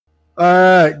All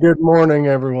right. Good morning,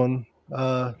 everyone.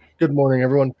 Good morning,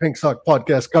 everyone. Pink Sock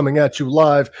Podcast coming at you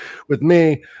live with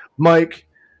me, Mike,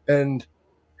 and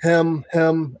him,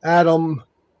 Adam,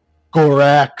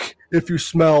 Gorak. If you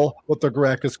smell what the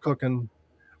Gorak is cooking,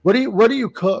 what do you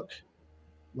cook?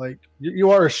 Like you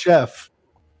are a chef.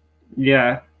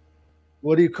 Yeah.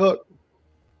 What do you cook?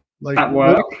 Like At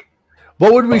work?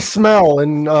 What would we smell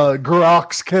in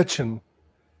Gorak's kitchen?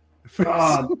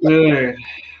 Oh, dude,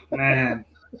 man,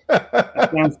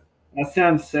 that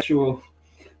sounds sexual.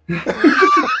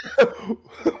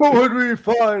 What would we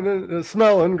find in a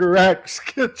smell in Gorak's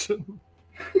kitchen?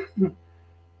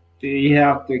 You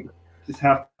have to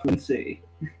see.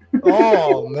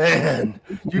 Oh man,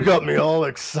 you got me all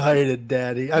excited,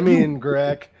 Daddy. I mean,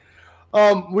 Greg.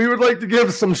 We would like to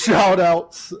give some shout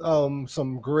outs,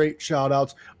 some great shout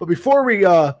outs. But before we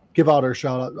give out our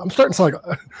shout out, I'm starting to sound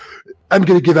like I'm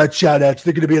going to give out shout outs.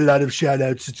 There are going to be a lot of shout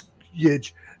outs. It's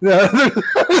huge.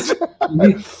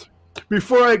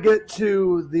 Before I get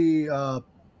to the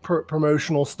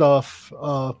promotional stuff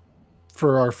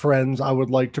for our friends, I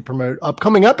would like to promote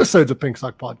upcoming episodes of Pink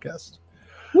Sock Podcast.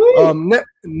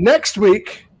 Next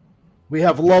week, we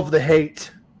have Love the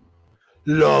Hate.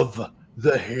 Love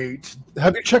the Hate.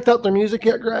 Have you checked out their music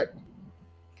yet, Greg?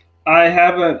 I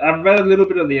haven't. I've read a little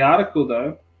bit of the article,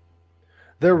 though.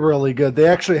 They're really good. They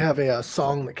actually have a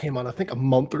song that came out, I think, a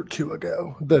month or two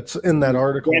ago that's in that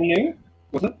article. Brand new?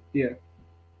 Was it? Yeah.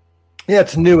 Yeah,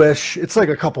 it's newish. It's like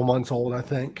a couple months old, I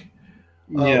think.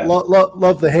 Yeah.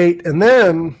 Love the Hate. And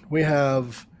then we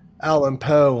have Alan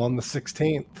Poe on the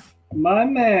 16th. My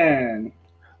man.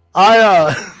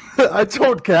 I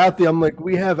told Kathy, I'm like,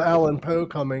 we have Alan Poe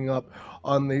coming up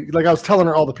on the, like I was telling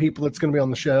her all the people that's going to be on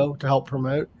the show to help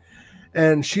promote.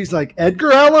 And she's like,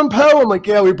 Edgar Allan Poe? I'm like,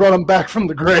 yeah, we brought him back from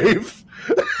the grave.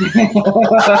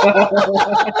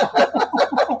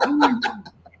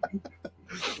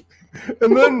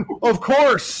 And then, of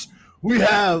course, we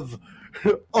have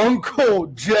Uncle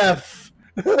Jeff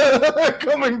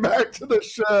coming back to the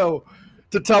show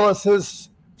to tell us his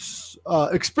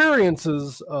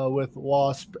experiences with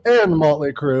Wasp and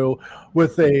Motley Crue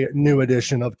with a new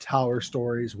edition of Tower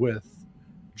Stories with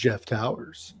Jeff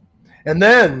Towers. And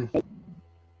then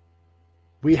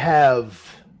we have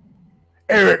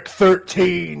Eric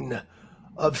 13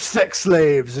 of Sex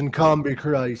Slaves and Combi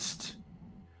Christ.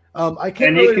 I can't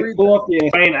and really he read can pull off the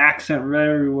Australian accent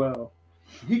very well.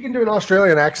 He can do an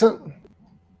Australian accent?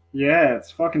 Yeah,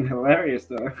 it's fucking hilarious,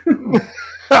 though.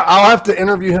 I'll have to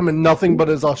interview him in nothing but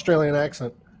his Australian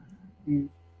accent.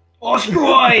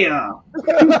 Australia!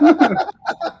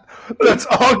 That's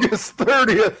August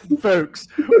 30th, folks.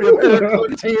 We have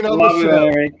Eric 13 on the show.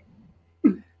 Eric.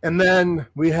 And then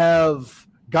we have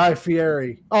Guy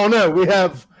Fieri. Oh, no, we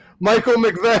have Michael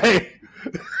McVeigh.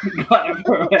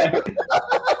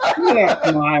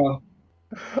 Yeah, smile.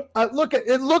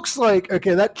 It looks like,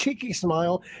 okay, that cheeky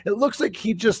smile, it looks like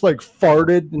he just like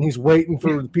farted and he's waiting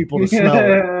for the people to smell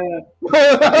it.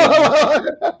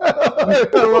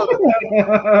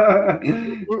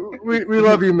 we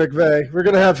love you, McVeigh. We're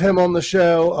going to have him on the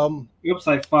show. Oops,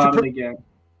 I farted again.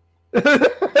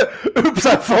 Oops,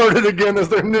 I farted again is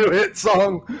their new hit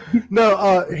song.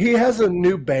 No, he has a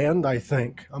new band, I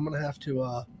think. I'm going to have to,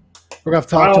 we're going to have to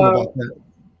talk to him about that.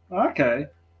 Okay.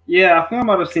 Yeah, I think I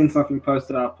might have seen something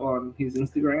posted up on his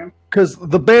Instagram. Because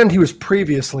the band he was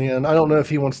previously in, I don't know if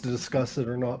he wants to discuss it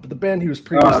or not, but the band he was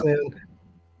previously in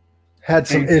had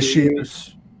some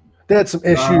issues. They had some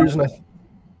issues,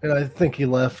 and I think he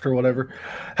left or whatever.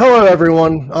 Hello,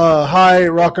 everyone. Hi,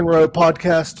 Rock and Roll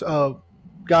Podcast.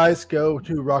 Guys, go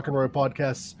to Rock and Roll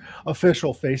Podcast's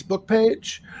official Facebook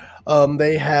page.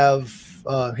 They have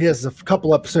he has a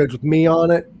couple episodes with me on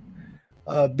it.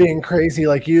 Being crazy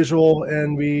like usual,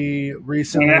 and we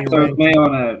recently ranked me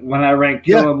on it when I ranked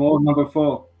Kill 'Em All number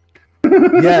 4.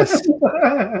 Yes,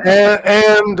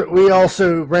 and we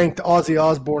also ranked Ozzy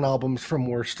Osbourne albums from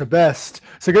worst to best.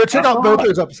 So go check out both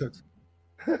those episodes.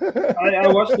 I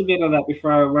watched a bit of that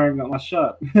before I wearing up my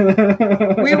shirt.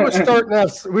 we were starting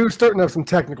to have some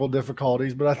technical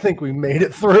difficulties, but I think we made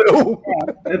it through.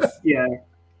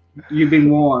 You've been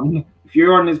warned. If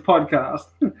you're on this podcast.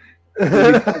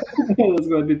 There's going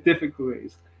to be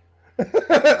difficulties.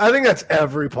 I think that's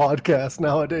every podcast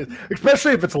nowadays,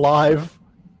 especially if it's live.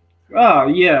 Oh,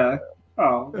 yeah.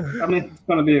 Oh, I mean, it's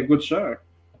going to be a good show.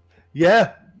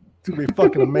 Yeah, it's going to be a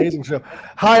fucking amazing show.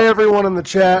 Hi, everyone in the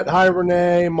chat. Hi,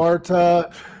 Renee, Marta,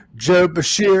 Joe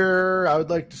Bashir. I would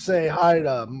like to say hi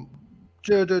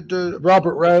to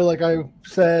Robert Rowe, like I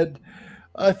said.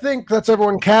 I think that's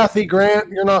everyone. Kathy Grant,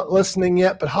 you're not listening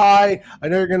yet, but hi. I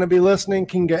know you're going to be listening.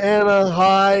 Kinga Anna,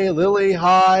 hi. Lily,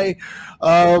 hi.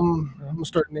 I'm going to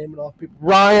start naming off people.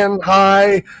 Ryan,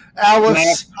 hi.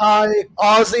 Alice, hi.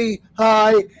 Ozzy,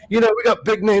 hi. You know, we got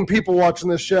big name people watching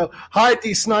this show. Hi,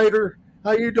 D. Snyder.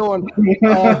 How you doing?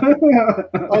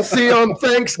 I'll see you on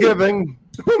Thanksgiving.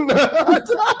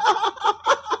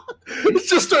 It's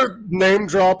just our name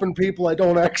dropping people I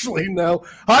don't actually know.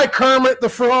 Hi, Kermit the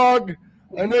Frog.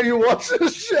 I know you watch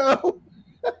this show.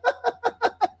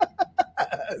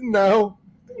 No.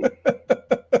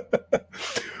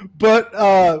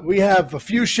 But we have a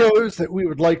few shows that we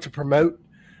would like to promote.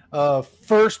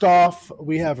 First off,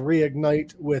 we have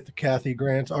Reignite with Kathy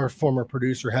Grant. Our former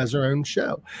producer has her own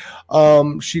show.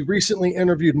 She recently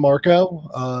interviewed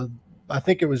Marco. I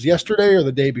think it was yesterday or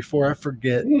the day before. I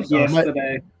forget. It was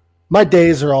yesterday. My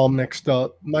days are all mixed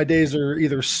up. My days are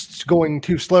either going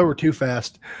too slow or too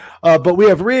fast. But we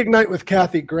have Reignite with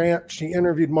Kathy Grant. She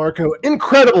interviewed Marco.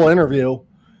 Incredible interview.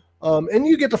 And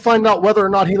you get to find out whether or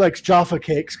not he likes Jaffa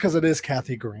cakes because it is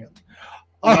Kathy Grant.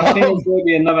 I think there's going to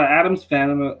be another Addams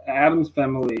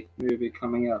Family movie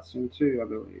coming out soon too, I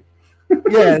believe.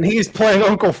 Yeah, and he's playing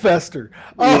Uncle Fester.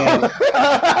 Yeah.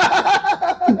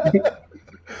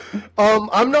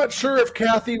 I'm not sure if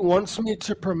Kathy wants me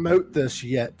to promote this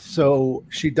yet, so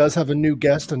she does have a new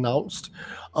guest announced.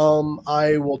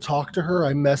 I will talk to her.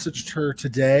 I messaged her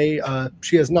today.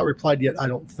 She has not replied yet, I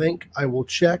don't think. I will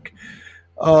check.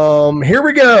 Here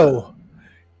we go.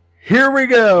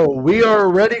 We are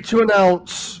ready to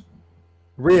announce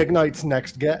Reignite's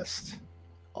next guest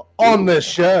on this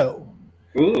show.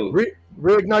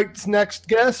 Reignite's next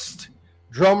guest.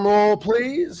 Drum roll,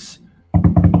 please.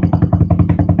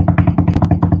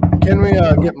 Can we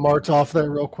get Mart off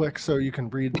there real quick so you can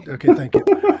breathe? Okay, thank you.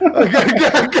 Okay,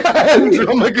 go ahead,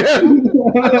 drum again.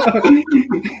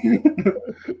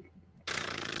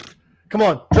 Come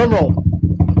on, drum roll.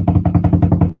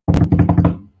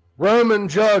 Roman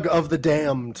Jug of the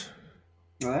Damned.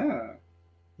 Ah.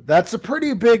 That's a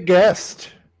pretty big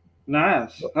guest.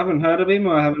 Nice. I haven't heard of him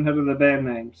or I haven't heard of the band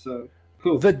name, so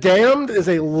cool. The Damned is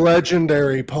a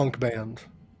legendary punk band.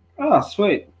 Oh,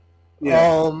 sweet.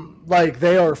 Yeah. Like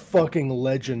they are fucking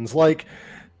legends. Like,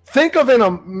 think of in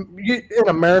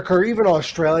America or even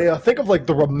Australia, think of like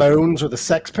the Ramones or the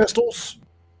Sex Pistols.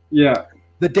 Yeah.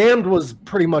 The Damned was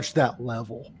pretty much that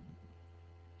level.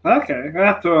 Okay, I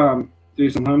have to do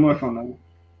some homework on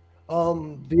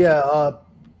that.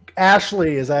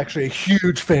 Ashley is actually a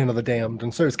huge fan of the Damned,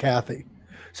 and so is Kathy.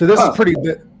 So this is pretty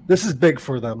big. This is big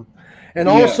for them, and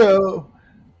also,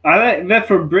 they're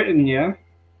from Britain, yeah.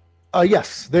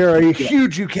 Yes, they're a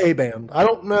huge UK band. I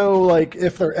don't know, like,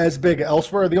 if they're as big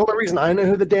elsewhere. The only reason I know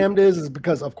who the Damned is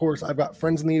because, of course, I've got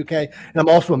friends in the UK, and I'm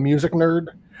also a music nerd,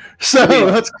 so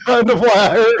that's kind of why I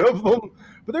heard of them.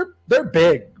 But they're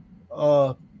big.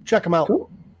 Check them out. Cool.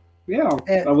 Yeah,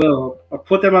 I will. I'll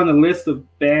put them on the list of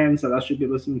bands that I should be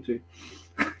listening to.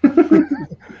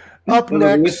 Up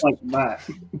next, like that.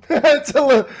 it's a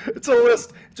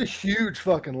list. It's a huge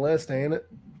fucking list, ain't it?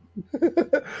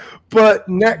 But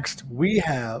next we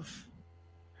have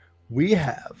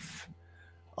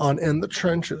on In the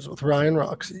Trenches with Ryan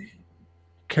Roxy,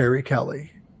 Carrie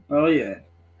Kelly. Oh yeah,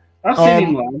 I've seen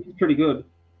him live. He's pretty good.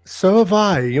 So have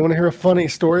I. You want to hear a funny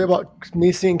story about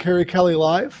me seeing Carrie Kelly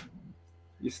live?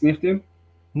 You sniffed him?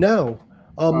 No.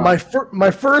 My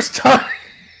first time,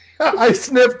 I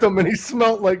sniffed him and he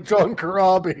smelled like John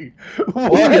Corabi.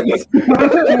 What?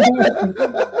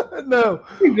 No.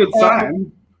 Good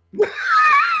sign.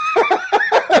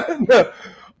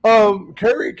 No.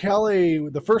 Carrie Kelly,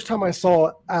 the first time I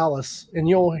saw Alice, and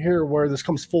you'll hear where this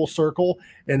comes full circle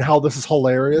and how this is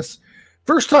hilarious.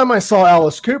 First time I saw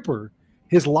Alice Cooper,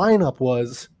 his lineup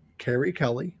was Carrie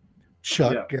Kelly,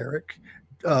 Chuck Garrick,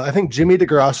 I think Jimmy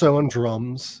DeGrasso on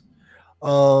drums.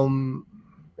 And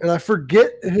I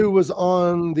forget who was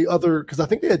on the other, because I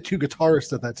think they had two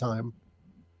guitarists at that time.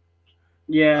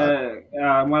 Yeah,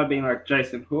 it might have been like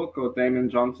Jason Hook or Damon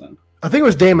Johnson. I think it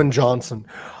was Damon Johnson.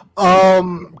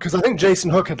 Because I think Jason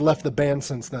Hook had left the band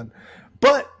since then.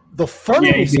 But the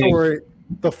funny story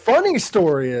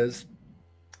is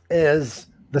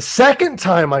the second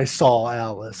time I saw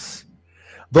Alice,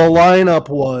 the lineup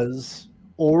was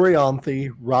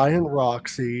Orianthi, Ryan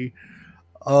Roxy,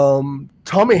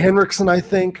 Tommy Henriksen, I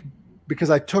think,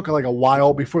 because I took like a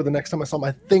while before the next time I saw him.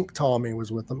 I think Tommy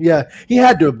was with them. Yeah, he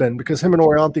had to have been because him and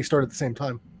Orianthi started at the same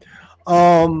time.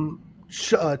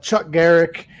 Chuck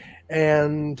Garrick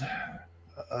and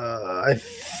I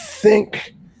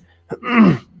think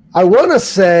I want to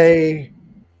say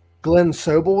Glenn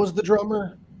Sobel was the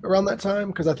drummer around that time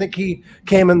because I think he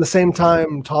came in the same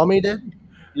time Tommy did.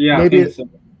 Yeah, Maybe I think so.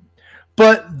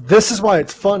 But this is why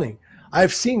it's funny.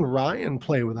 I've seen Ryan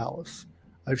play with Alice.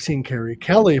 I've seen Carrie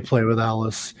Kelly play with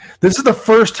Alice. This is the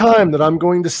first time that I'm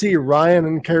going to see Ryan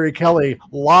and Carrie Kelly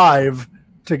live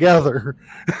together.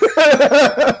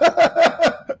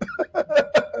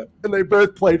 And they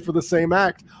both played for the same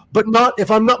act. But not, if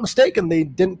I'm not mistaken, they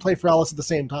didn't play for Alice at the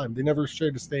same time. They never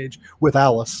shared a stage with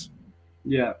Alice.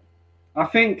 Yeah. I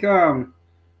think Carrie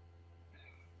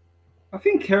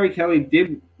Kelly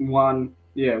did one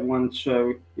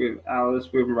show with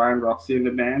Alice with Ryan Roxy in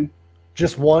the band.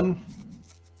 Just one?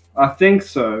 I think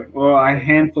so, or a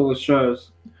handful of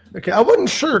shows. Okay, I wasn't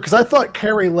sure because I thought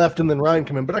Carrie left and then Ryan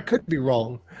came in, but I could be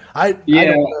wrong. I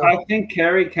think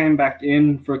Carrie came back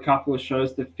in for a couple of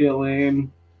shows to fill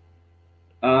in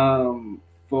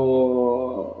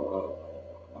for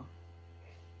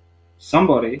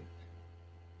somebody.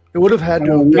 It would have had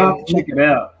to have been. Check it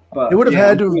out. But it would have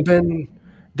had to have been,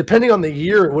 depending on the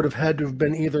year, it would have had to have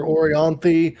been either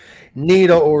Orianthi,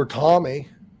 Nita, or Tommy.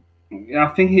 I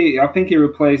think he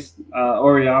replaced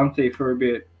Orianthi for a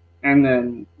bit, and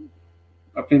then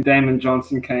I think Damon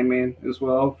Johnson came in as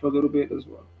well for a little bit as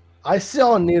well. I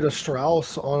saw Nita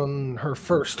Strauss on her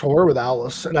first tour with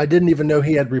Alice, and I didn't even know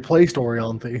he had replaced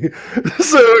Orianthi.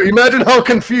 So imagine how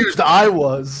confused I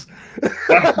was.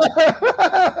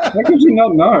 How could you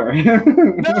not know?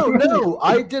 No,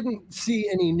 I didn't see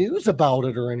any news about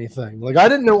it or anything. Like, I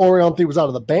didn't know Orianthi was out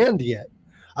of the band yet.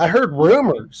 I heard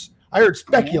rumors. I heard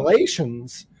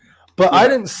speculations. But I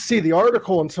didn't see the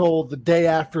article until the day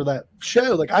after that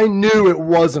show. Like, I knew it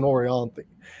wasn't Orianthi.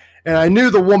 And I knew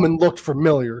the woman looked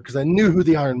familiar because I knew who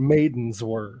the Iron Maidens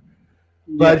were.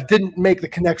 But I didn't make the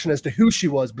connection as to who she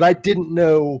was. But I didn't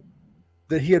know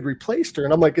that he had replaced her.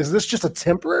 And I'm like, is this just a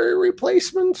temporary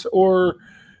replacement? Or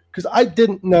because I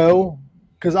didn't know,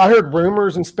 because I heard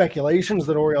rumors and speculations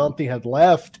that Orianthi had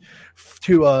left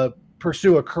to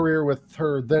pursue a career with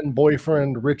her then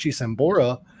boyfriend, Richie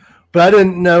Sambora. But I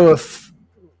didn't know if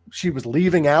she was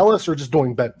leaving Alice or just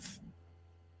doing both.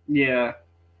 Yeah.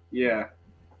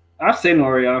 I've seen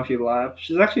Orianthi live.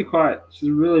 She's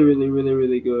really, really, really,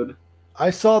 really good. I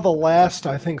saw the last,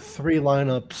 I think, 3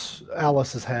 lineups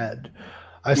Alice has had.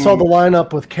 I saw the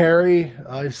lineup with Carrie.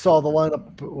 I saw the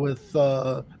lineup with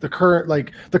the current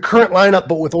lineup,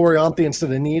 but with Orianthi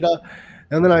instead of Nita.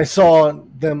 And then I saw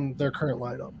their current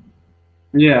lineup.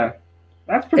 Yeah,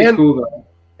 that's pretty cool, though.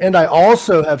 And I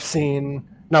also have seen,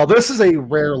 now this is a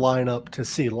rare lineup to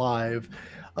see live.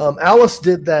 Alice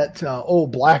did that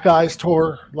old Black Eyes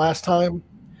tour last time,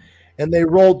 and they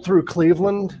rolled through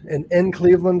Cleveland. And in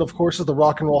Cleveland, of course, is the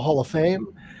Rock and Roll Hall of Fame.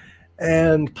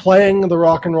 And playing the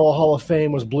Rock and Roll Hall of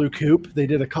Fame was Blue Coupe. They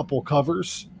did a couple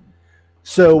covers.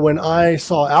 So when I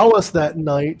saw Alice that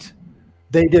night,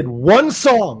 they did one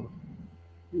song.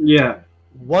 Yeah.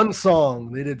 One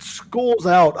song. They did School's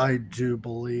Out, I do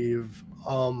believe.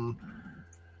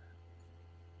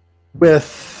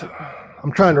 With,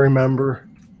 I'm trying to remember.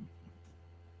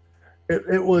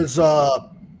 It was,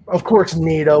 of course,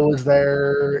 Nita was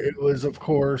there. It was, of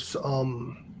course,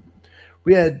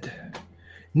 we had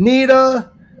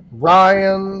Nita,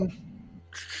 Ryan,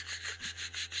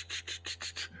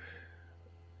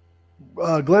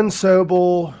 Glenn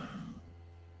Sobel,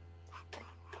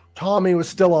 Tommy was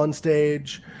still on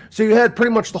stage. So you had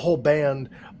pretty much the whole band,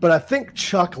 but I think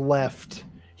Chuck left.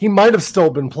 He might have still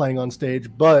been playing on stage,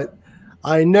 but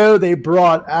I know they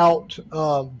brought out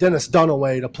Dennis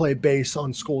Dunaway to play bass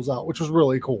on School's Out, which was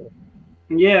really cool.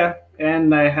 Yeah,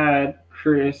 and they had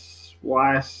Chris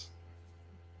Weiss.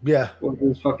 Yeah. What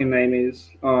his fucking name is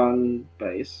on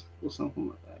bass or something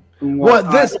like that. Well,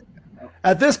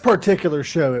 at this particular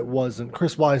show, it wasn't.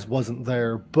 Chris Wise wasn't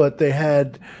there, but they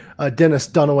had Dennis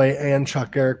Dunaway and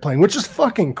Chuck Garrick playing, which is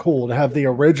fucking cool to have the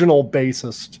original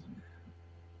bassist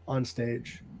on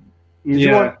stage. Did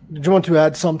you want to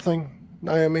add something,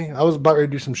 Naomi? I was about ready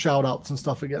to do some shout outs and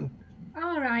stuff again.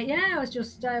 All right, yeah, I was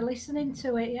just listening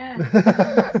to it, yeah.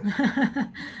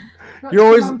 You're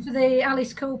always on for the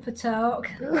Alice Cooper talk.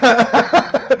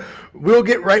 We'll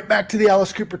get right back to the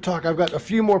Alice Cooper talk. I've got a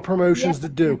few more promotions to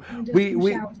do.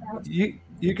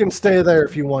 You can stay there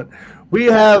if you want. We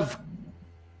have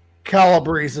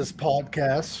Calabrese's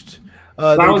podcast.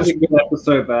 That was a good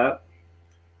episode, that.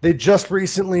 They just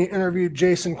recently interviewed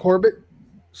Jason Corbett,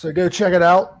 so go check it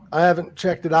out. I haven't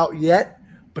checked it out yet,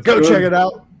 but go check it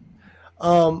out.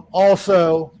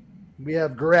 Also, we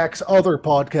have Greg's other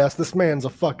podcast. This man's a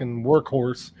fucking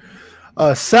workhorse.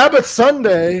 Sabbath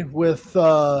Sunday with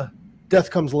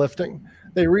Death Comes Lifting.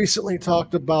 They recently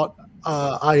talked about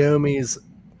Iommi's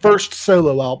first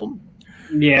solo album.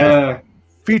 Yeah.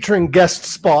 featuring guest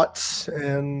spots,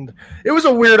 and it was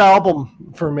a weird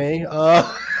album for me.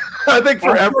 I think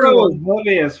for everyone, it was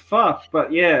heavy as fuck,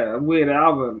 but yeah, a weird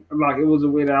album. Like it was a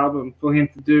weird album for him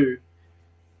to do.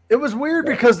 It was weird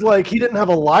because like he didn't have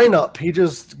a lineup; he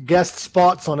just guest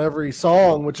spots on every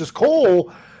song, which is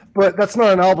cool. But that's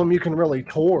not an album you can really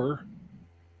tour.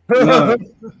 No.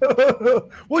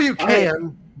 Well, you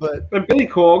can, but the Billy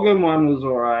Corgan one was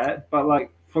alright. But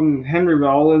like from Henry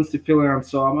Rollins to Phil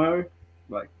Anselmo,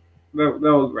 like that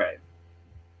was great.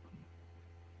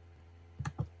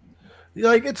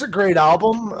 Like it's a great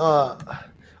album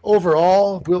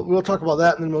overall. We'll talk about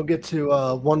that, and then we'll get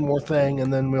to one more thing,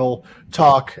 and then we'll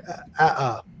talk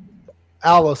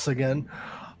Alice again.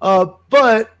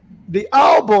 But the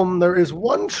album, there is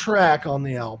one track on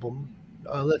the album.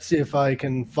 Let's see if I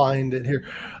can find it here.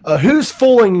 Who's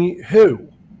Fooling Who?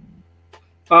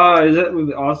 Is that with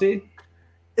Ozzy?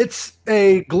 It's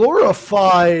a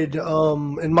glorified,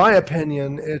 in my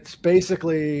opinion, it's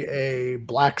basically a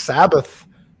Black Sabbath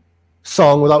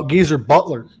song without Geezer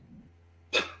Butler.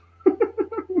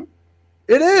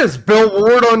 It is. Bill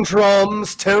Ward on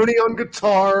drums, Tony on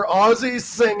guitar, Ozzy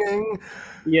singing.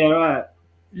 Yeah, right.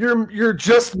 You're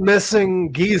just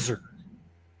missing Geezer.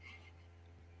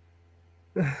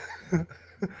 Was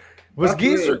That's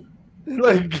Geezer weird.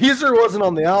 like Geezer wasn't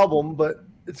on the album, but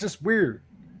it's just weird.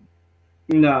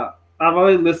 No, I've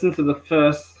only listened to the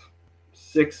first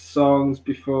 6 songs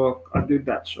before I did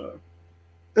that show.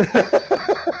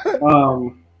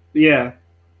 Yeah,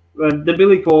 the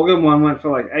Billy Corgan one went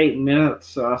for like 8 minutes,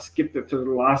 so I skipped it to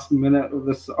the last minute of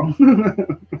the song.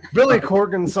 Billy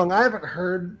Corgan song. I haven't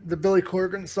heard the Billy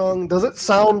Corgan song. Does it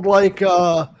sound like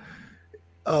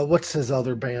what's his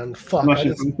other band? Fuck.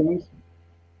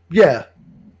 Yeah.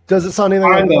 Does it sound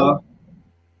anything like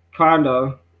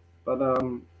Kinda. But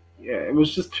yeah, it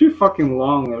was just too fucking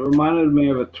long. It reminded me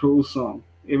of a Tool song,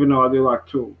 even though I do like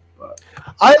Tool. But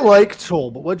I like Tool,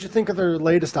 but what'd you think of their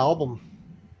latest album?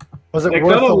 Was it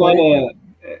worth the wait?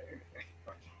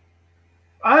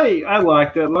 I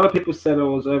liked it. A lot of people said it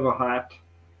was overhyped.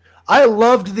 I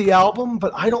loved the album,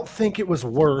 but I don't think it was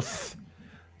worth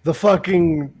the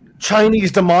fucking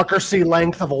Chinese Democracy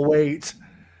length of a wait.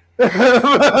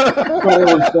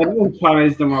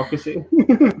 Chinese Democracy.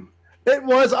 It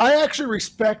was. I actually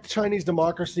respect Chinese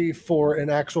Democracy for an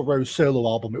actual Rose solo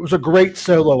album. It was a great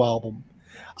solo album.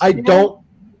 I don't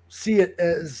see it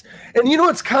as, and you know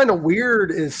what's kind of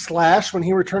weird is Slash, when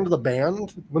he returned to the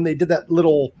band, when they did that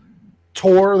little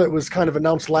tour that was kind of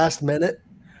announced last minute,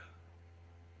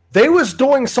 they was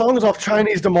doing songs off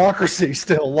Chinese Democracy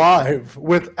still live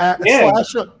with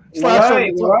Slash. When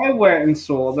I went and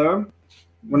saw them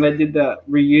when they did that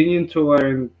reunion tour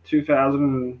in 2000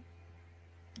 and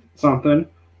something,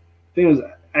 I think it was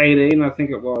 18. I think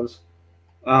it was.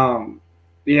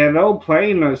 Yeah, they were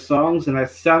playing those songs and they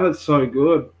sounded so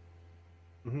good.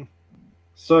 Mm-hmm.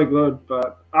 So good,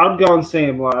 but I'd go and see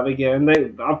them live again.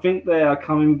 I think they are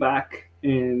coming back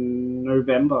in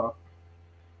November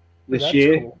this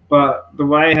year. Cool. But the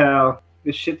way how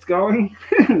this shit's going,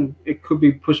 it could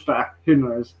be pushed back. Who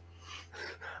knows?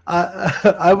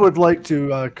 I would like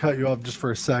to cut you off just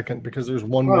for a second because there's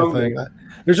one more thing.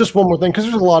 There's just one more thing because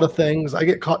there's a lot of things. I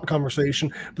get caught in conversation,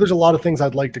 but there's a lot of things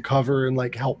I'd like to cover and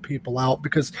like help people out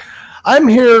because I'm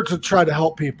here to try to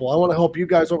help people. I want to help you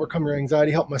guys overcome your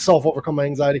anxiety, help myself overcome my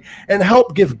anxiety, and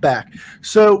help give back.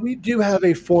 So we do have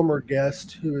a former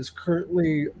guest who is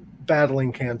currently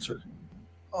battling cancer,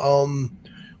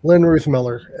 Lynn Ruth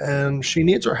Miller, and she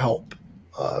needs our help,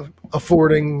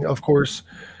 affording, of course,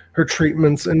 her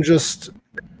treatments and just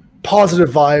positive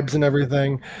vibes and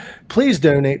everything. Please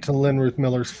donate to Lynn Ruth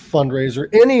Miller's fundraiser.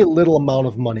 Any little amount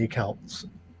of money counts.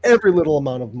 Every little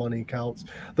amount of money counts.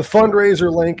 The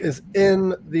fundraiser link is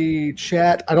in the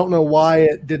chat. I don't know why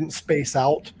it didn't space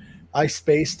out. I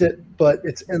spaced it, but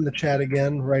it's in the chat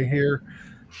again right here.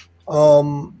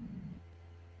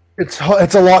 It's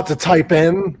a lot to type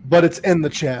in, but it's in the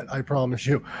chat, I promise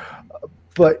you.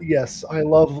 But yes, I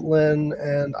love Lynn,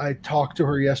 and I talked to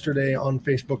her yesterday on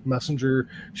Facebook Messenger.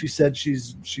 She said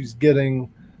she's getting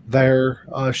there.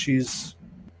 She's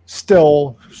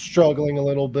still struggling a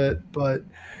little bit, but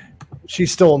she's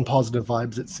still in positive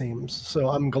vibes, it seems. So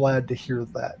I'm glad to hear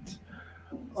that.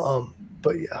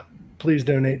 But yeah, please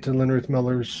donate to Lynn Ruth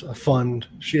Miller's fund.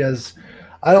 She has,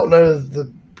 I don't know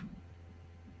the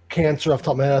cancer off the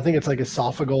top of my head. I think it's like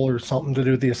esophageal or something to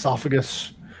do with the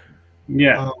esophagus.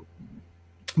 Yeah.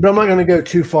 But I'm not going to go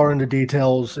too far into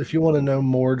details. If you want to know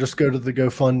more, just go to the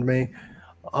GoFundMe.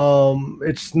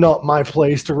 It's not my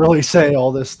place to really say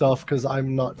all this stuff because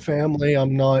I'm not family.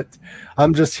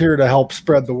 I'm just here to help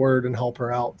spread the word and help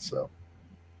her out. So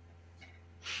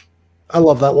I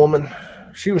love that woman.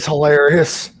 She was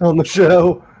hilarious on the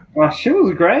show. Oh, she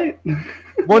was great.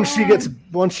 Once she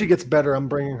gets better, I'm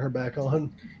bringing her back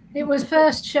on. It was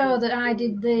first show that I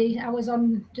did I was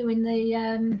on doing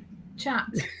the chat.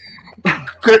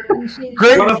 Great.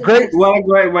 What a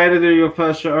great way to do your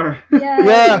first show. Yeah.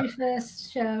 Very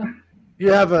first show.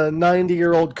 You have a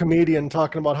 90-year-old comedian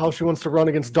talking about how she wants to run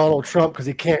against Donald Trump because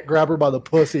he can't grab her by the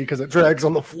pussy because it drags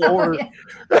on the floor.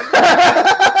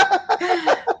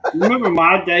 Remember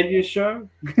my debut show?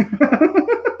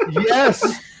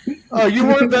 Yes. Oh, you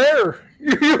weren't there.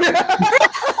 It's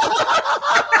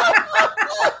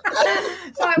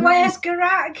like, where's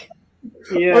Garak?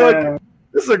 Yeah. Like,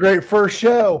 this is a great first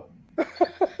show.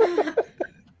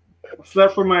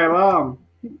 Slept for my alarm.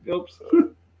 Oops.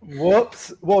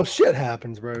 Whoops. Well, shit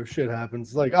happens, bro. Shit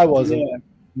happens. Like, I wasn't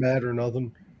mad or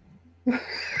nothing. I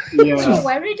was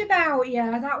worried about you.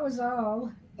 That was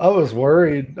all. I was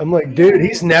worried. I'm like, dude,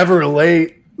 he's never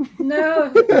late.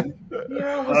 No.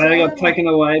 I got taken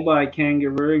away by a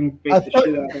kangaroo and beat the shit out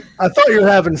of him. I thought you were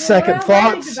having second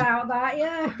thoughts. About that,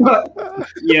 yeah.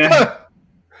 Yeah.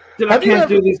 I can't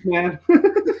do this, man.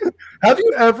 Have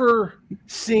you ever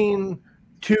seen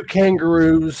two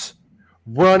kangaroos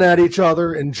run at each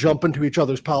other and jump into each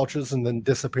other's pouches and then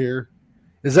disappear?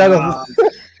 Is that I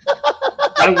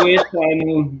wish I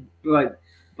knew like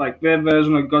their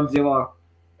version of Godzilla.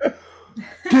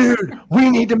 Dude, we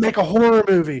need to make a horror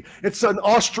movie. It's an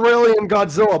Australian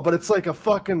Godzilla, but it's like a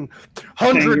fucking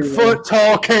 100-foot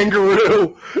tall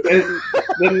kangaroo. The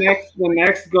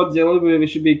next Godzilla movie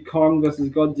should be Kong versus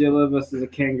Godzilla versus a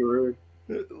kangaroo.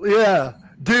 Yeah.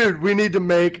 Dude, we need to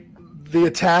make the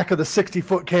attack of the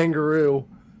 60-foot kangaroo.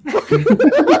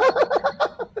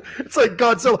 It's like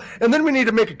Godzilla. And then we need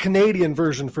to make a Canadian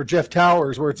version for Jeff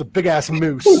Towers where it's a big-ass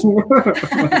moose. He's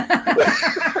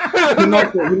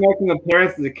making the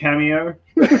parents as a cameo.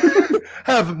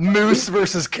 Have moose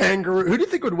versus kangaroo. Who do you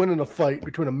think would win in a fight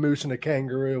between a moose and a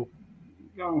kangaroo?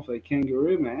 Going for a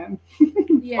kangaroo, man.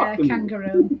 Yeah,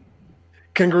 kangaroo.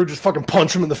 Kangaroo just fucking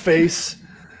punch him in the face.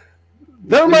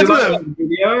 That reminds me of that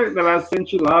video that I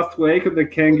sent you last week of the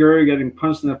kangaroo getting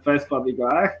punched in the face by the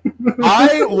guy.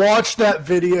 I watched that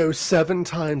video 7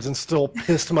 times and still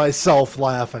pissed myself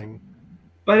laughing.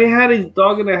 But he had his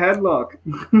dog in a headlock.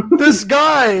 This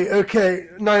guy, okay,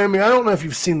 Naomi, I don't know if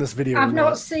you've seen this video. I've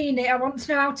not seen it. I want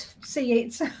to know how to see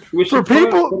it. For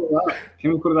people,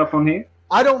 can we put it up on here?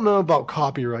 I don't know about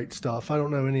copyright stuff. I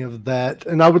don't know any of that.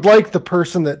 And I would like the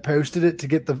person that posted it to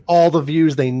get all the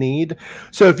views they need.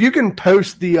 So if you can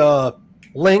post the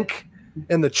link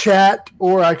in the chat,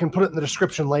 or I can put it in the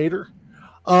description later.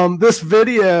 This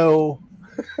video,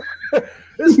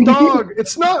 this dog,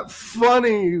 it's not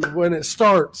funny when it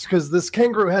starts because this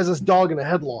kangaroo has this dog in a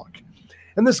headlock.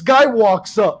 And this guy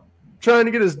walks up trying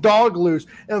to get his dog loose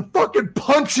and fucking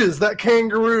punches that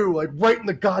kangaroo like right in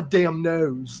the goddamn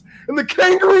nose. And the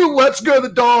kangaroo lets go of the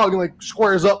dog and like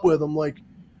squares up with him like,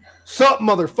 sup,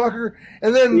 motherfucker.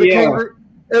 And then the kangaroo,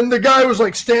 and the guy was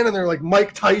like standing there like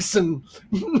Mike Tyson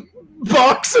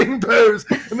boxing pose.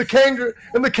 And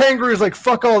the kangaroo is like,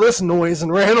 fuck all this noise,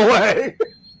 and ran away.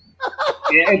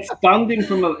 Yeah, it stunned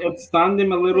him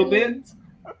a little bit.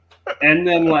 And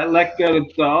then like let go of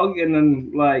the dog, and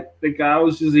then like the guy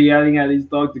was just yelling at his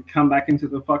dog to come back into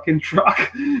the fucking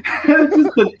truck.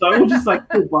 The dog was just like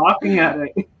barking at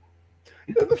it. And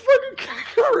the fucking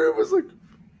kangaroo was like,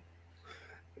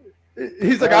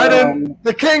 he's like,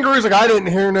 the kangaroo's like, I didn't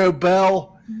hear no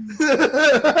bell.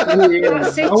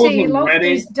 City loved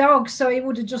his dog, so he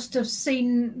would have just have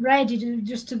seen red. He'd have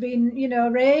just have been,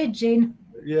 raging.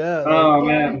 Yeah. Oh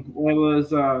man, it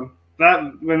was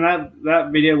when that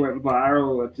video went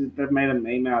viral, that made a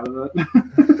meme out of it.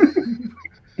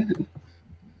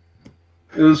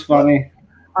 It was funny.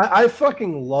 I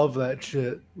fucking love that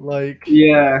shit. Like,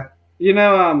 yeah, it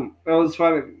was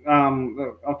funny.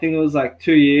 I think it was like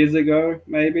 2 years ago,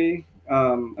 maybe.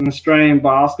 An Australian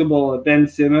basketballer, Ben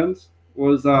Simmons,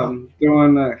 was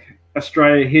doing an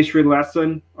Australia history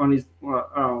lesson on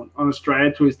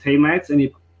Australia to his teammates, and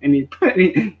he put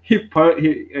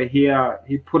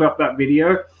up that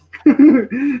video.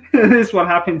 This is what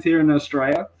happens here in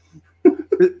Australia.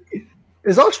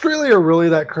 Is Australia really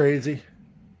that crazy?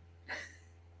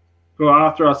 Well,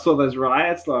 after I saw those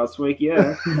riots last week,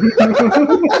 yeah.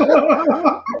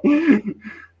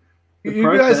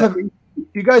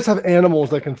 You guys have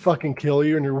animals that can fucking kill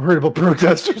you, and you're worried about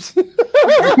protesters.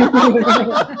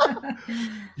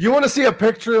 You want to see a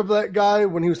picture of that guy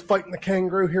when he was fighting the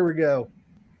kangaroo? Here we go.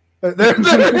 That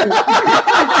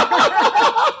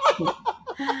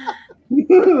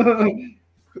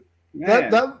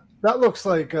looks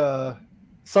like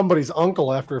somebody's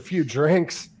uncle after a few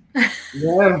drinks.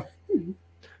 Yeah.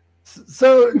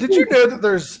 So, did you know that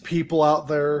there's people out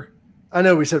there? I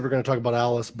know we said we're going to talk about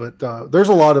Alice, but there's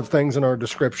a lot of things in our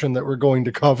description that we're going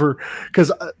to cover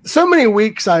because so many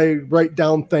weeks I write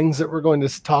down things that we're going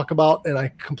to talk about and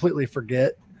I completely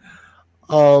forget.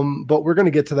 But we're going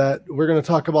to get to that. We're going to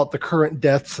talk about the current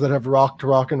deaths that have rocked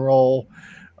rock and roll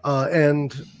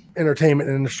and entertainment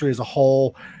industry as a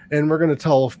whole. And we're going to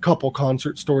tell a couple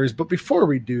concert stories. But before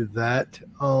we do that,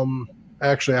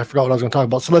 actually, I forgot what I was going to talk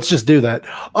about. So let's just do that.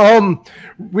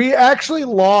 We actually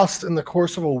lost in the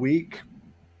course of a week,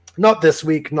 not this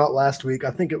week, not last week.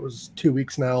 I think it was 2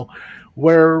 weeks now,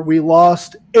 where we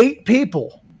lost 8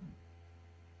 people.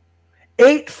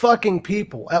 8 fucking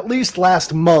people, at least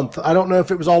last month. I don't know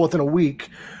if it was all within a week,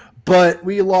 but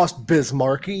we lost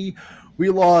Bismarcky. We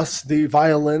lost the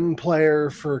violin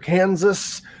player for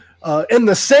Kansas. In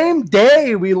the same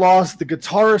day, we lost the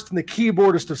guitarist and the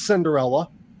keyboardist of Cinderella.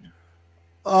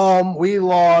 We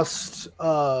lost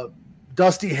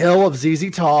Dusty Hill of ZZ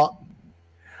Top.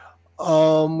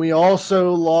 We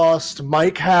also lost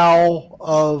Mike Howe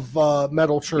of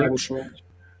Metal Church.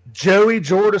 Joey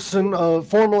Jordison,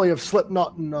 formerly of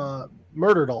Slipknot and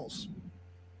Murder Dolls.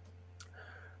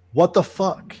 What the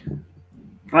fuck?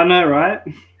 I know, right?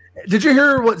 Did you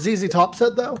hear what ZZ Top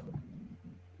said, though?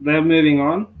 They're moving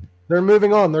on. They're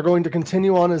moving on. They're going to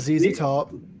continue on as ZZ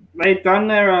Top. They've done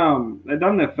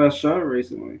their first show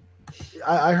recently.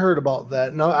 I heard about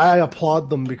that. No, I applaud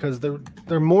them because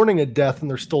they're mourning a death and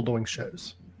they're still doing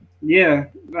shows. Yeah,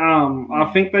 I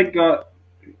think they got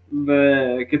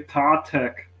the guitar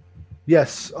tech.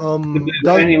 Yes. And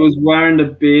he was wearing the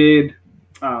beard,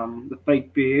 the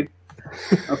fake beard.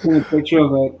 I put a picture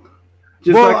of it.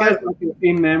 Just like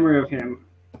in memory of him.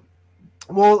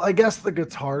 Well, I guess the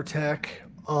guitar tech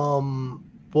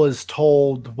was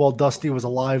told while Dusty was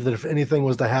alive that if anything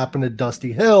was to happen to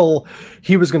Dusty Hill,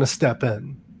 he was going to step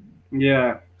in.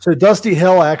 Yeah. So Dusty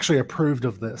Hill actually approved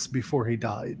of this before he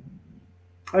died.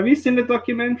 Have you seen the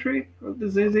documentary of the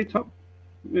ZZ Top?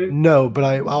 No, but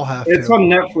I'll have to. It's on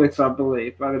Netflix, I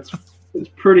believe, but it's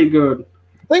pretty good.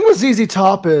 The thing with ZZ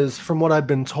Top is, from what I've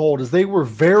been told, is they were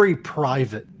very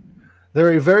private.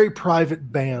 They're a very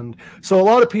private band. So a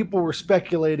lot of people were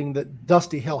speculating that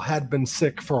Dusty Hill had been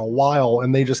sick for a while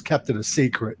and they just kept it a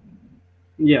secret.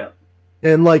 Yeah.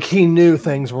 And like he knew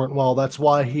things weren't well. That's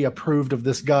why he approved of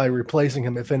this guy replacing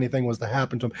him if anything was to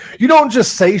happen to him. You don't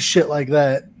just say shit like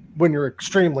that when you're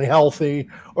extremely healthy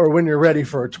or when you're ready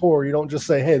for a tour. You don't just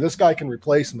say, hey, this guy can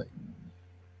replace me.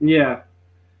 Yeah.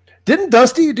 Didn't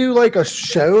Dusty do like a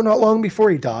show not long before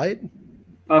he died?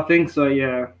 I think so,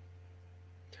 yeah.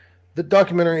 The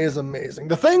documentary is amazing.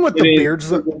 The thing with the beards,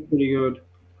 pretty good.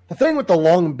 The thing with the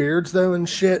long beards though and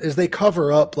shit is they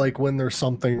cover up like when there's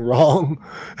something wrong.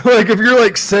 Like if you're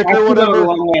like sick or whatever. A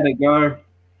long way to go.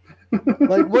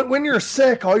 Like when you're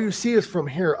sick, all you see is from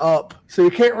here up, so you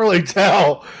can't really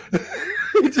tell.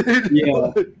 Dude,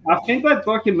 yeah, I think that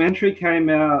documentary came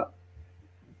out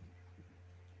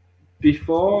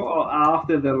before or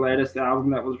after the latest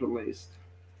album that was released.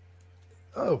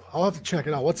 Oh, I'll have to check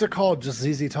it out. What's it called? Just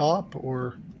ZZ Top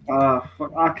or?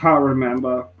 I can't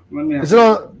remember. Is it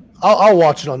on? I'll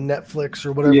watch it on Netflix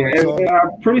or whatever. Yeah,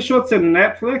 I'm pretty sure it's on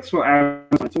Netflix or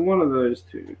Amazon. It's one of those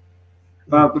two.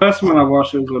 The first one I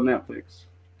watched was on Netflix.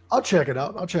 I'll check it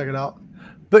out.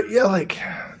 But yeah, like,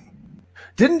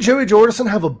 didn't Joey Jordison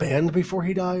have a band before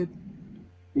he died?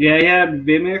 Yeah, he had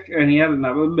Vimic and he had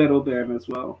another metal band as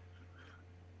well.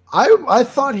 I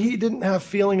thought he didn't have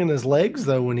feeling in his legs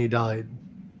though when he died.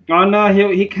 Oh no,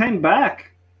 he came back.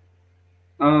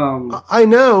 I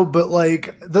know, but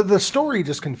like the story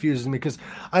just confuses me because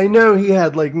I know he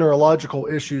had like neurological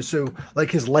issues, so like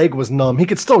his leg was numb. He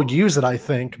could still use it, I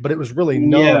think, but it was really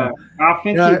numb. Yeah, I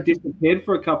think he disappeared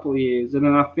for a couple of years, and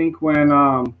then I think when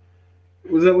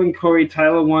was it when Corey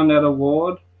Taylor won that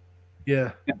award?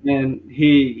 Yeah, and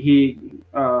he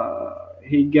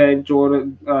gave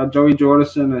Joey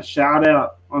Jordison a shout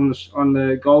out on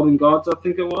the Golden Gods, I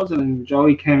think it was, and then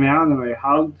Joey came out and they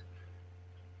hugged.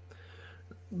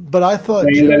 But I thought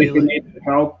Joey, that if he needed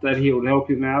help, that he would help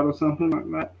him out or something like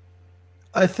that.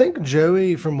 I think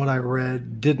Joey, from what I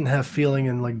read, didn't have feeling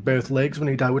in like both legs when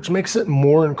he died, which makes it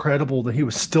more incredible that he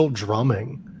was still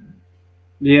drumming.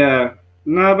 Yeah,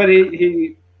 no, but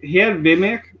he had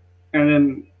Vimic, and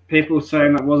then people were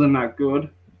saying that wasn't that good,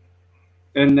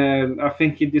 and then I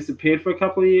think he disappeared for a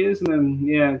couple of years, and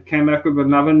then came back with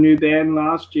another new band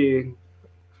last year.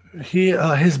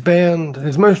 His band,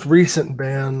 his most recent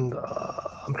band.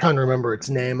 I'm trying to remember its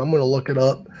name. I'm going to look it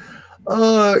up.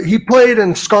 He played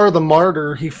in Scar the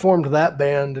Martyr. He formed that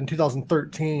band in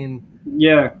 2013.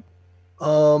 Yeah.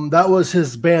 That was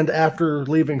his band after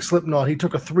leaving Slipknot. He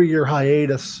took a 3-year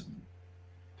hiatus.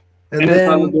 And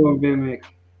then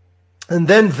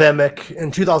Vemic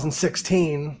in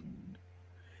 2016.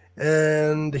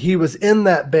 And he was in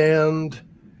that band.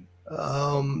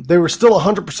 They were still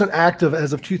 100% active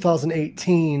as of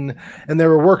 2018, and they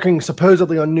were working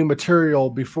supposedly on new material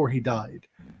before he died.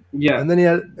 Yeah. And then he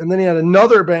had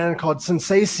another band called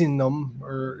Sensationum,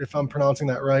 or if I'm pronouncing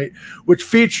that right, which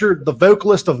featured the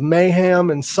vocalist of Mayhem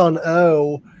and Sun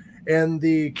O and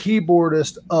the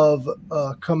keyboardist of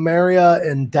Chimaria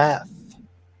and Death.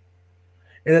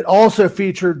 And it also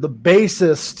featured the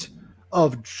bassist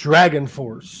of Dragon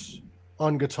Force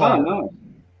on guitar. Oh,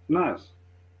 nice.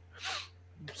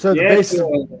 So the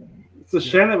bassist, it's a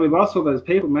shame that we lost all those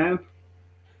people, man.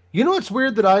 You know, it's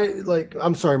weird that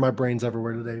I'm sorry, my brain's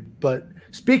everywhere today, but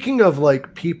speaking of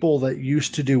like people that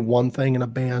used to do one thing in a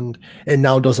band and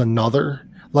now does another,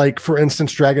 like for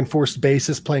instance, Dragon Force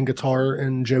bassist playing guitar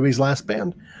in Joey's last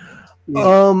band.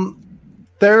 Yeah.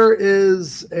 There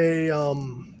is a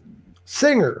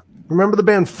singer. Remember the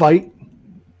band Fight?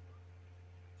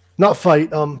 Not Fight.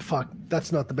 Fuck,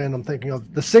 that's not the band I'm thinking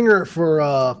of. The singer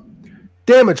for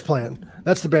Damage Plan.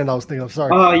 That's the band I was thinking of.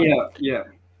 Sorry. Oh, yeah.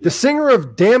 The singer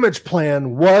of Damage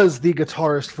Plan was the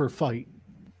guitarist for Fight.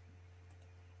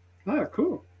 Oh,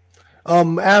 cool.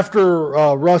 After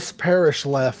Russ Parrish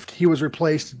left, he was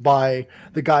replaced by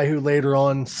the guy who later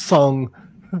on sung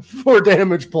for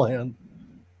Damage Plan.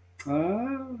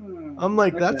 I'm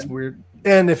like, that's weird.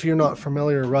 And if you're not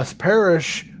familiar, Russ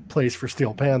Parrish plays for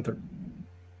Steel Panther.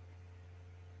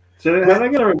 So have they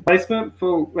got a replacement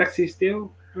for Lexi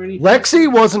Steel?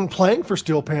 Lexi wasn't playing for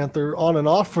Steel Panther on and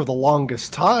off for the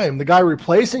longest time. The guy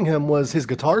replacing him was his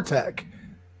guitar tech.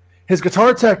 His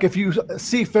guitar tech, if you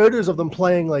see photos of them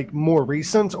playing like more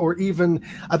recent, or even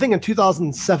I think in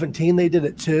 2017 they did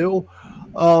it too.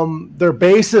 Their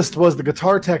bassist was the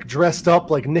guitar tech dressed up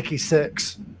like Nikki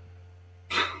Sixx.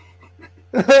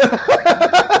 I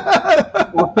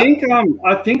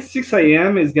think 6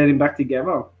 a.m. is getting back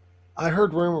together. I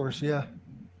heard rumors, yeah.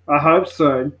 I hope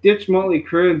so. Ditch Motley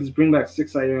Crue and just bring back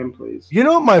 6 a.m., please. You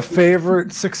know what my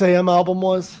favorite 6 a.m. album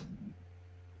was?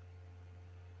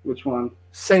 Which one?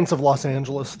 Saints of Los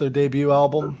Angeles, their debut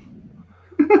album.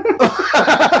 No,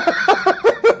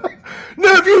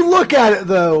 if you look at it,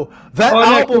 though, that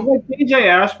album... No, DJ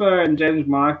Ashba and James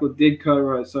Michael did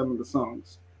co-write some of the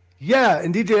songs. Yeah,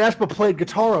 and DJ Ashba played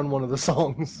guitar on one of the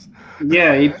songs.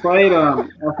 Yeah, he played... I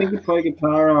think he played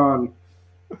guitar on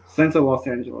Saints of Los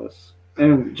Angeles.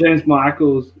 And James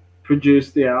Michaels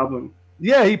produced the album.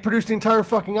 Yeah, he produced the entire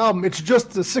fucking album. It's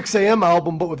just a 6 a.m.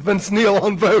 album, but with Vince Neil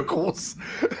on vocals.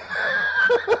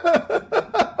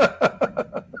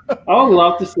 I would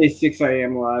love to see 6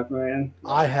 a.m. live, man.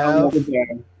 I have. I love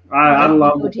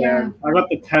the band. I got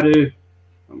the tattoo.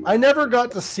 I never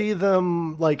got to see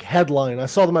them like headline. I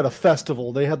saw them at a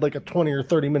festival. They had like a 20 or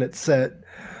 30 minute set.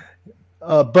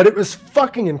 But it was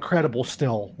fucking incredible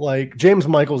still. Like, James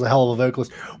Michael's a hell of a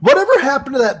vocalist. Whatever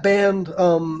happened to that band?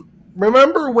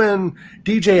 Remember when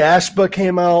DJ Ashba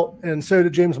came out and so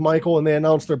did James Michael and they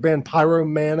announced their band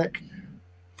Pyromanic?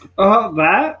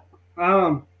 That?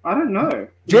 I don't know.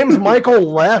 James Michael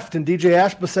left and DJ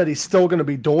Ashba said he's still going to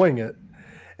be doing it.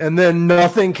 And then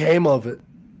nothing came of it.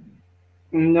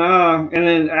 No. And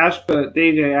then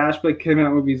DJ Ashba came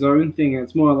out with his own thing.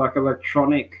 It's more like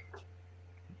electronic.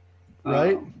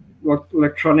 Right?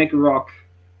 Electronic rock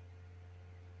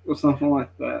or something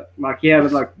like that. Like he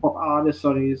had like pop artists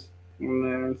on his in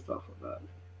there and stuff like that.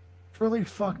 What's really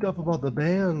fucked up about the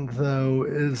band though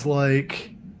is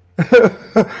like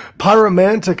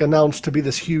Pyromantic announced to be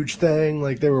this huge thing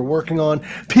like they were working on.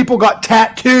 People got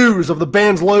tattoos of the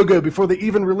band's logo before they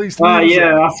even released music.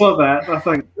 Yeah, I saw that. I was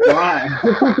like, why?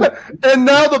 And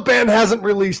now the band hasn't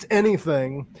released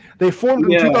anything. They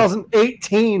formed in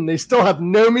 2018. They still have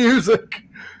no music.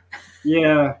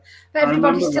 Yeah. But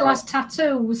everybody still has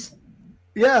tattoos.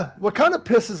 Yeah. What kind of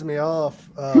pisses me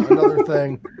off, another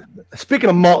thing,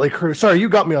 speaking of Motley Crue, sorry, you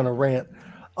got me on a rant.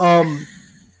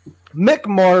 Mick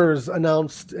Mars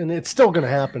announced, and it's still going to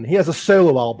happen, he has a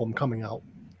solo album coming out.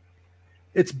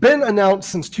 It's been announced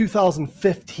since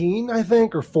 2015, I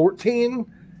think, or 14.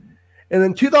 And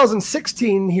in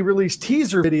 2016, he released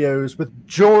teaser videos with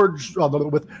John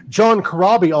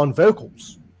Corabi on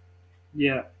vocals.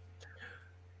 Yeah.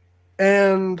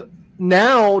 And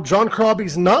now John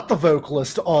Corabi's not the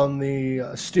vocalist on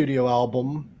the studio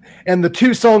album. And the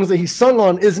 2 songs that he sung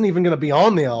on isn't even going to be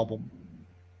on the album.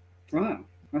 Oh,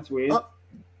 that's weird.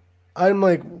 I'm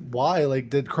like, why? Like,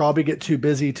 did Corabi get too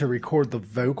busy to record the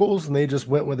vocals and they just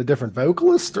went with a different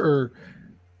vocalist? Or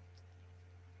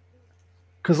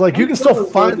Because like you can still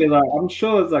find. I'm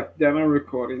sure it's like demo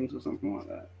recordings or something like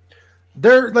that.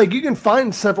 They're like you can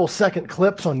find several second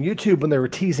clips on YouTube when they were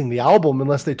teasing the album,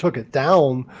 unless they took it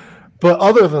down. But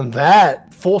other than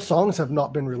that, full songs have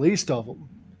not been released of them.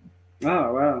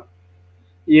 Oh wow,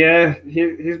 yeah,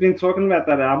 he's been talking about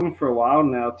that album for a while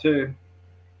now too.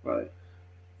 Like,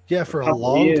 yeah, for a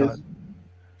long time.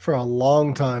 For a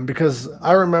long time, because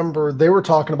I remember they were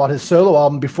talking about his solo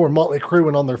album before Motley Crue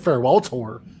went on their farewell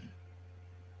tour.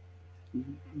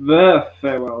 The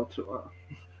farewell tour.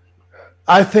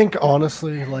 I think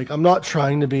honestly, like I'm not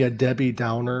trying to be a Debbie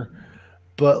Downer,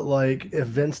 but like if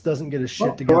Vince doesn't get his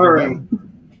shit together,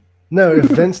 if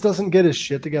Vince doesn't get his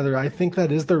shit together, I think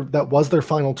that was their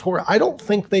final tour. I don't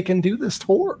think they can do this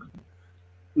tour.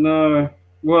 No,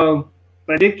 well,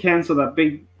 they did cancel that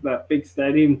big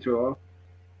stadium tour.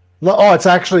 Oh, it's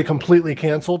actually completely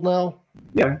canceled now?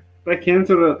 Yeah, they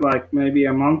canceled it like maybe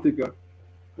a month ago.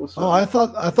 Oh, I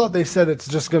thought they said it's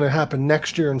just going to happen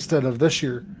next year instead of this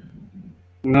year.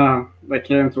 No, they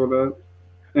canceled it.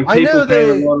 And I know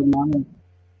paid a lot of money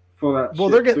for that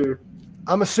too.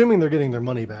 I'm assuming they're getting their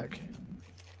money back.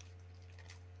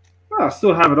 Oh, I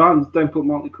still have it on. Just don't put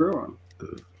Motley Crue on.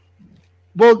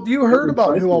 Well, you heard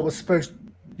about who all was supposed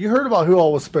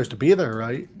to be there,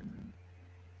 right?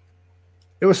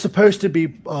 It was supposed to be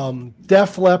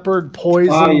Def Leppard,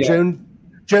 Poison,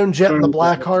 Joan Jett and the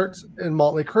Blackhearts, and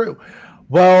Motley Crue.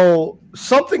 Well,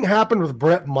 something happened with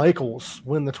Bret Michaels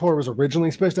when the tour was originally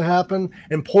supposed to happen,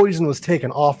 and Poison was taken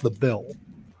off the bill.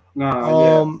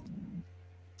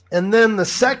 And then the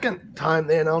second time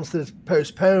they announced that it's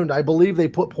postponed, I believe they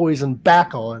put Poison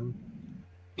back on.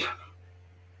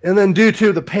 And then due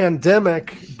to the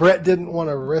pandemic, Bret didn't want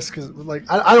to risk his,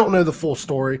 I don't know the full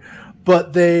story,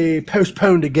 but they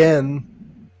postponed again.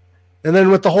 And then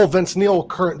with the whole Vince Neil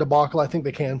current debacle, I think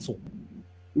they canceled.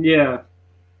 Yeah.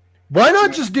 Why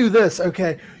not just do this?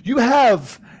 Okay, you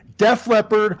have Def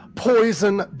Leppard,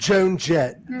 Poison, Joan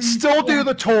Jett. Still do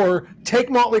the tour, take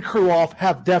Motley Crue off,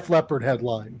 have Def Leppard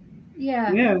headline.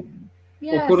 Yeah.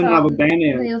 Or put another band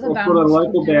in. Or put a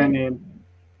local band in.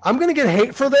 I'm going to get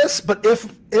hate for this, but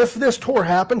if this tour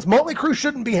happens, Motley Crue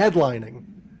shouldn't be headlining.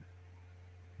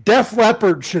 Def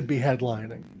Leppard should be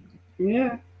headlining.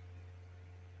 Yeah.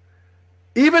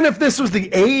 Even if this was the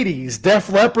 80s, Def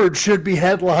Leppard should be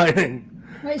headlining.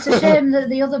 Well, it's a shame that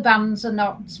the other bands are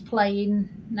not playing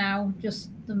now,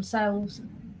 just themselves.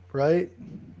 Right?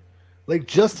 Like,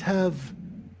 just have...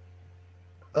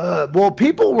 well,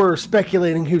 people were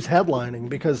speculating who's headlining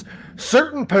because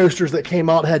certain posters that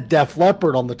came out had Def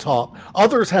Leppard on the top.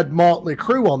 Others had Motley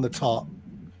Crue on the top.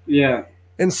 Yeah.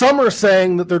 And some are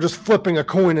saying that they're just flipping a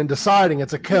coin and deciding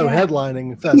it's a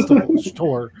co-headlining festival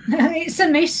tour. It's a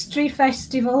mystery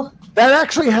festival. That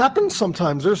actually happens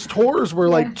sometimes. There's tours where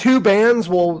like two bands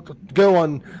will go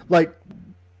on like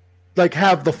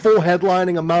have the full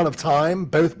headlining amount of time.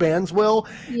 Both bands will,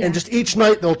 and just each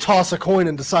night they'll toss a coin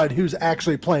and decide who's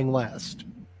actually playing last.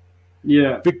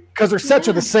 Yeah, because their sets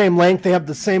are the same length. They have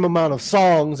the same amount of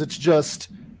songs. It's just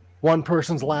one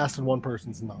person's last and one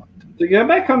person's not. To go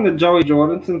back on the Joey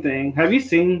Jordison thing, have you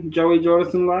seen Joey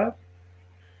Jordison live?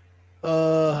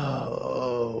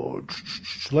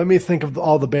 Let me think of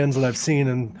all the bands that I've seen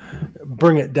and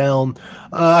bring it down.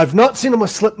 I've not seen him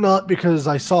with Slipknot because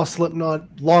I saw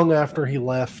Slipknot long after he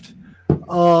left,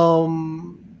 or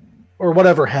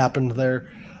whatever happened there.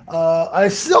 I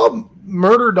saw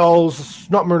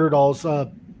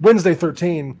Wednesday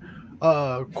 13,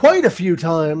 quite a few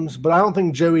times, but I don't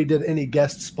think Joey did any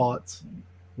guest spots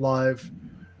live.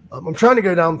 I'm trying to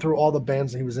go down through all the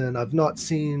bands that he was in. I've not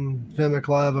seen Vimic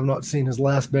live. I've not seen his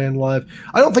last band live.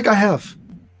 I don't think I have.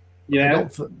 Yeah. I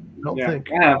don't think.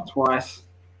 I have twice.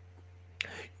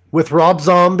 With Rob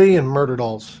Zombie and Murder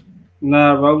Dolls.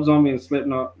 No, Rob Zombie and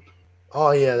Slipknot.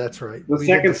 Oh, yeah, that's right. The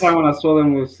second time when I saw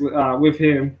them was with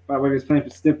him, when he was playing for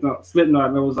Slipknot,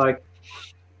 and it was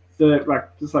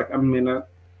just like a minute.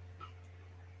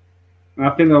 And I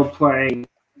think they were playing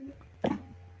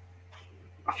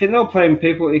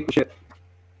People Equal Shit.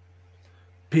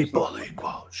 People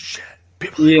Equal Shit.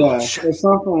 People Equal Shit. Or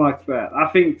something like that. I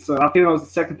think so. I think that was the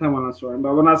second time when I saw him.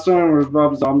 But when I saw him with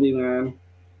Rob Zombie, man,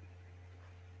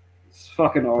 it's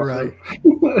fucking awesome. Right.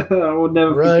 I would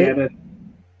never forget it.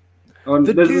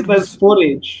 There's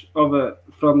footage of it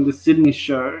from the Sydney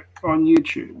show on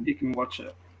YouTube. You can watch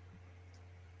it.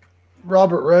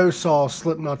 Robert Rowe saw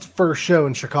Slipknot's first show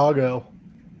in Chicago.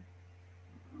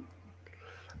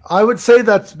 I would say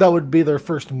that would be their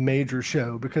first major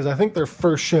show because I think their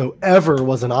first show ever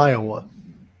was in Iowa.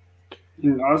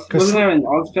 Wasn't there an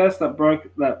Ozfest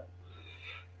that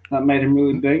made him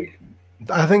really big?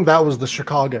 I think that was the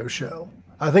Chicago show.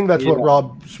 I think that's what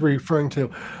Rob's referring to.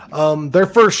 Their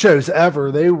first shows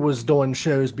ever, they was doing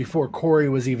shows before Corey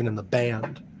was even in the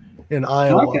band in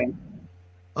Iowa. Okay.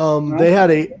 They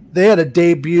had a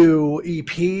debut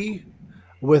EP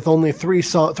with only three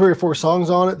or four songs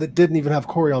on it that didn't even have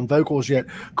Corey on vocals yet.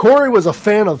 Corey was a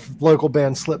fan of local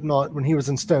band Slipknot when he was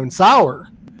in Stone Sour,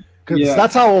 because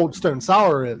that's how old Stone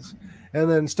Sour is. And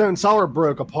then Stone Sour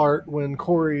broke apart when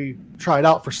Corey tried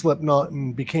out for Slipknot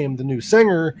and became the new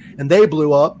singer, and they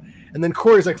blew up. And then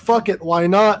Corey's like, fuck it, why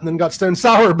not? And then got Stone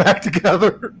Sour back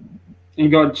together.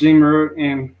 And got Jim Root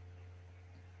and...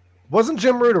 Wasn't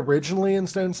Jim Root originally in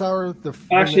Stone Sour?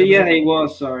 Actually, yeah, he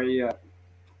was. Sorry, yeah.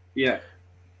 Yeah.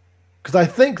 Because I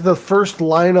think the first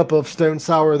lineup of Stone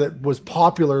Sour that was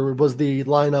popular was the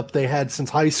lineup they had since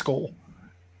high school.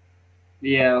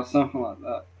 Yeah, or something like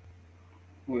that.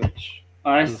 Which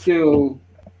I still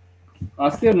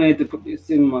need to put this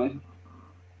in my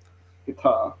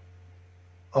guitar.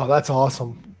 Oh, that's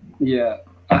awesome. Yeah,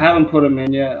 I haven't put them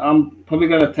in yet. I'm probably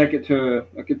going to take it to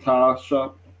a guitar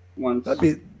shop once. That'd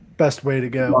be the best way to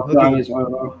go.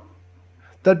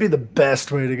 That'd be the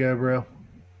best way to go, bro.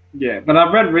 Yeah, but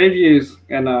I've read reviews,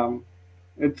 and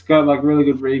it's got like really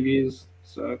good reviews.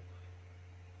 So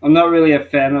I'm not really a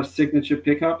fan of signature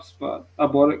pickups, but I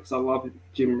bought it because I love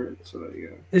Jim Root. So there you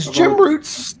go. Is Jim Root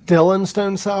still in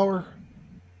Stone Sour?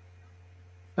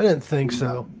 I didn't think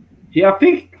so. Yeah, I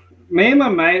think me and my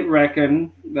mate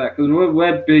reckon that, because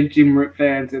we're big Jim Root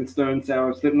fans and Stone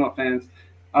Sour, Slipknot fans.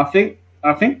 I think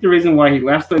the reason why he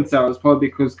left Stone Sour is probably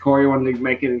because Corey wanted to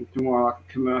make it into more like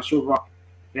a commercial rock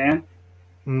band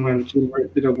when Jim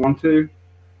Root didn't want to.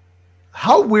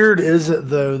 How weird is it,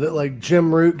 though, that like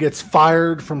Jim Root gets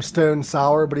fired from Stone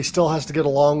Sour, but he still has to get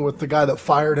along with the guy that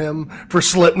fired him for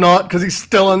Slipknot because he's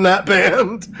still in that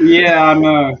band? Yeah, I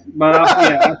know. But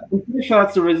I'm pretty sure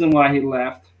that's the reason why he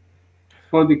left.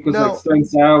 Probably because like Stone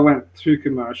Sour went too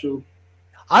commercial.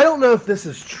 I don't know if this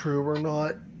is true or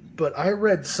not, but I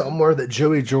read somewhere that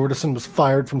Joey Jordison was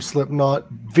fired from Slipknot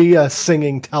via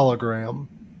singing telegram.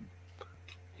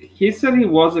 He said he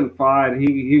wasn't fired.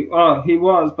 He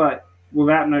was, but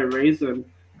without no reason.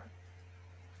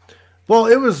 Well,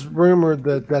 it was rumored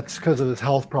that that's because of his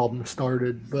health problem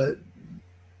started, but...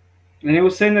 And he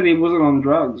was saying that he wasn't on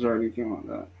drugs or anything like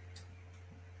that.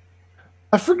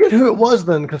 I forget who it was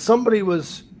then, because somebody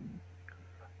was...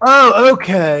 Oh,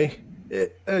 okay.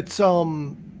 It's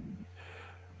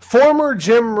former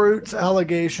Jim Root's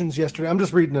allegations yesterday. I'm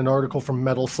just reading an article from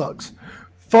Metal Sucks.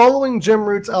 Following Jim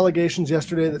Root's allegations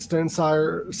yesterday that Stone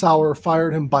Sour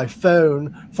fired him by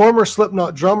phone, former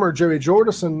Slipknot drummer Joey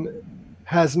Jordison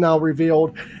has now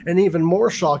revealed an even more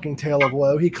shocking tale of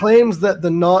woe. He claims that the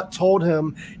Knot told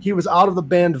him he was out of the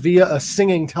band via a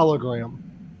singing telegram.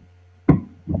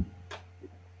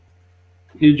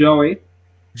 Who, Joey?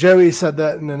 Joey said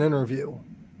that in an interview.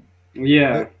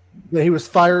 Yeah. That he was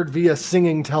fired via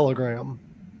singing telegram.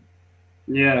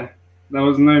 Yeah. There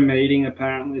was no meeting,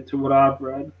 apparently, to what I've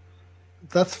read.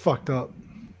 That's fucked up.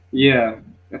 Yeah,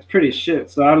 that's pretty shit.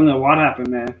 So I don't know what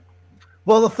happened there.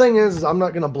 Well, the thing is, I'm not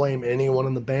going to blame anyone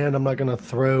in the band. I'm not going to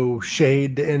throw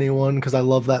shade to anyone because I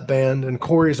love that band. And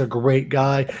Corey's a great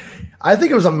guy. I think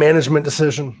it was a management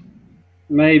decision.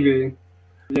 Maybe.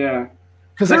 Yeah.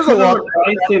 Because there's a lot.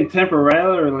 Replaced him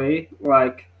temporarily,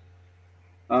 like,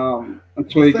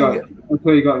 until he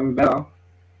got him better.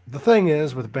 The thing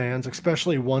is with bands,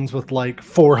 especially ones with like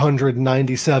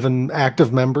 497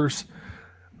 active members,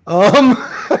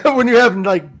 when you have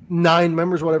like 9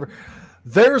 members, whatever,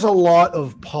 there's a lot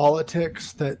of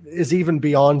politics that is even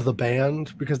beyond the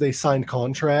band because they signed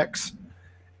contracts.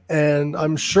 And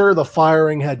I'm sure the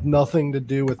firing had nothing to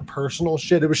do with personal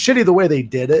shit. It was shitty the way they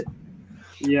did it.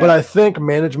 Yeah. But I think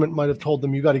management might have told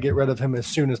them, you got to get rid of him as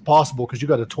soon as possible because you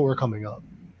got a tour coming up.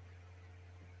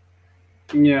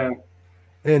 Yeah.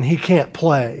 And he can't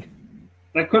play.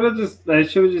 They should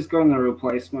have just gone the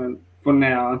replacement for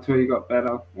now until he got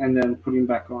better and then put him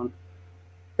back on.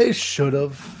 They should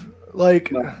have.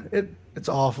 Like, it's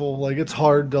awful. Like, it's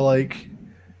hard to, like,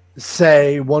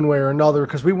 say one way or another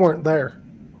because we weren't there.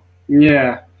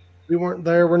 Yeah. We weren't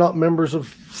there. We're not members of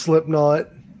Slipknot.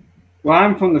 Well,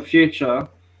 I'm from the future,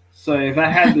 so if I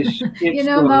had this shit you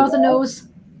know, mouth and nose.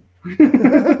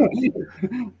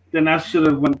 Then I should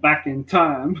have went back in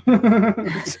time.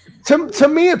 To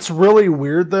me, it's really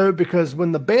weird, though, because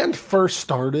when the band first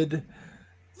started,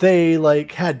 they,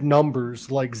 like, had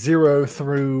numbers, like 0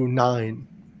 through 9.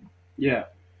 Yeah.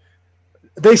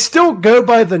 They still go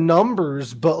by the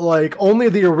numbers, but like only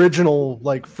the original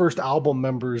like first album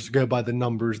members go by the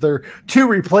numbers. Their 2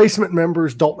 replacement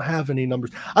members don't have any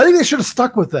numbers. I think they should have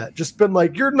stuck with that. Just been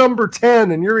like, you're number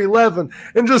 10 and you're 11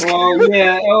 and just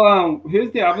yeah. Oh,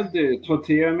 who's the other dude?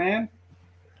 Tortilla Man?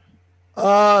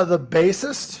 The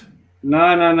bassist?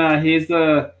 No. He's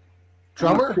the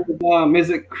drummer? Is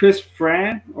it Chris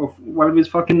Fran or whatever his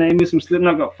fucking name is from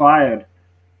Slipknot got fired?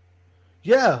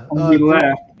 Yeah. He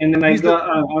left. And then they got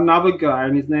another guy,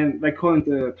 and his name, they call him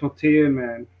the Tortilla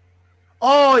Man.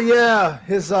 Oh, yeah.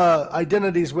 His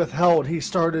identity's withheld. He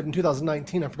started in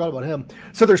 2019. I forgot about him.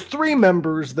 So there's 3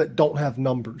 members that don't have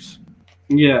numbers.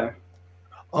 Yeah.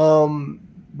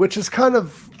 Which is kind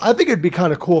of, I think it'd be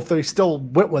kind of cool if they still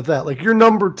went with that. Like, you're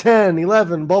number 10,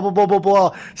 11, blah, blah, blah, blah,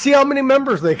 blah. See how many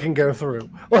members they can go through.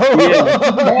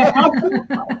 Yeah.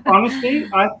 Honestly,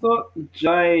 I thought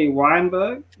Jay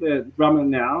Weinberg, the drummer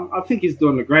now, I think he's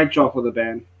doing a great job for the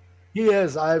band. He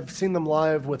is. I've seen them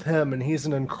live with him, and he's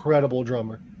an incredible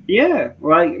drummer. Yeah.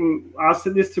 Like, I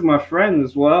said this to my friend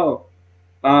as well.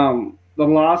 The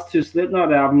last 2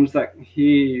 Slipknot albums that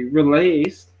he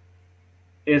released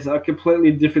is a completely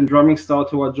different drumming style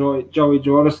to what Joey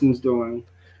Jordison's doing.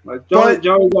 Like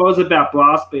Joey was about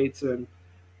blast beats and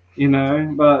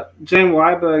but Jen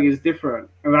Weiberg is different,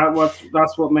 and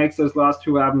that's what makes those last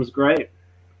 2 albums great.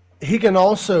 He can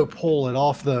also pull it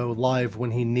off though live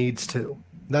when he needs to.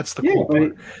 That's the cool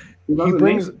part.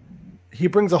 He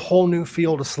brings a whole new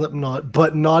feel to Slipknot,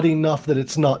 but not enough that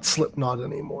it's not Slipknot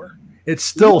anymore. It's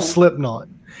still Slipknot.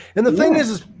 And the thing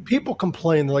is people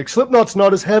complain, they're like, Slipknot's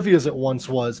not as heavy as it once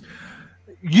was.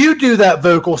 You do that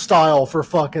vocal style for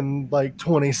fucking like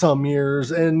 20 some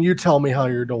years, and you tell me how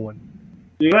you're doing.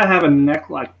 You gotta have a neck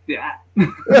like that.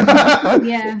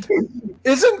 Yeah.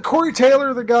 Isn't Corey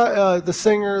Taylor the guy, the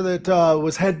singer that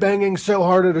was headbanging so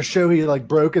hard at a show he like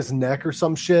broke his neck or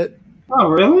some shit? Oh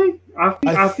really? I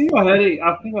think I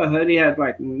heard he had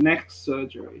like neck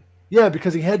surgery. Yeah,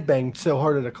 because he headbanged so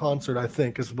hard at a concert, I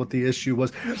think, is what the issue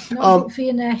was. It's not good for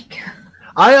your neck.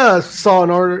 I saw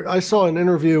an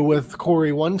interview with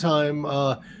Corey one time.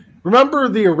 Remember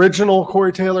the original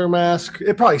Corey Taylor mask?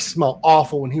 It probably smelled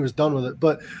awful when he was done with it.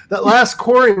 But that last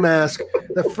Corey mask,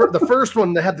 the first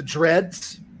one that had the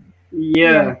dreads.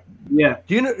 Yeah. Do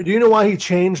you know why he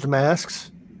changed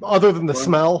masks other than the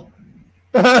smell?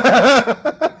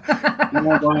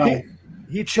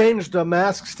 He changed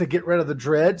masks to get rid of the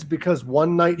dreads because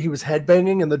one night he was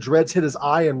headbanging and the dreads hit his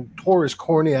eye and tore his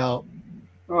cornea out.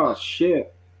 Oh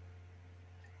shit!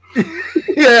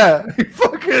 Yeah, he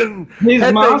fucking his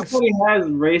mask that he has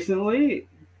recently,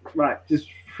 like, just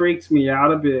freaks me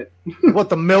out a bit. What,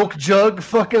 the milk jug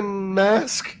fucking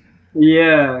mask?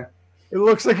 Yeah, it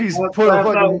looks like he's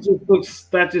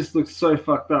that just looks so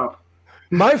fucked up.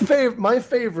 My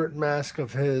favorite mask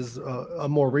of his, a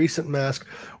more recent mask,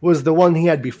 was the one he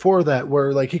had before that,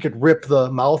 where like he could rip the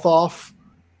mouth off.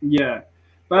 Yeah,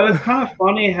 but it's kind of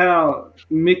funny how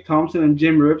Mick Thompson and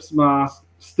Jim Root's mask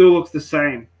still looks the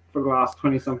same for the last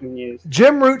 20-something years.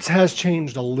 Jim Root's has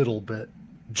changed a little bit.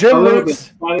 But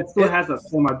it still has the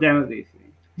same identity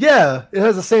thing. Yeah, it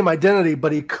has the same identity,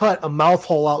 but he cut a mouth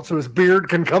hole out so his beard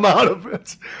can come out of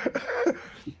it.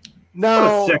 What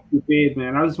a sexy beard,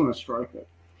 man. I just want to stroke it.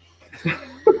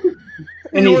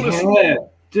 And his hair.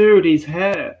 Dude, his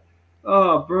hair.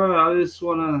 Oh, bro, I just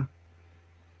want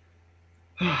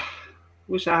to...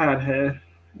 Wish I had hair.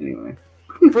 Anyway.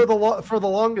 For the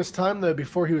longest time, though,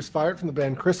 before he was fired from the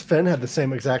band, Chris Finn had the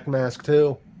same exact mask,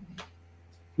 too.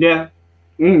 Yeah.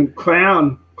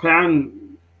 Clown.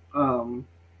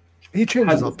 He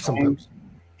changes up sometimes.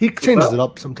 He changes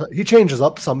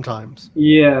up sometimes.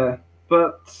 Yeah.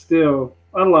 But still,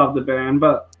 I love the band.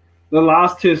 But the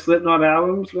last 2 Slipknot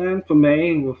albums, man, for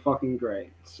me, were fucking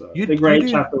great. So the Great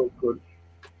Chapter was good.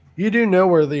 You do know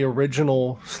where the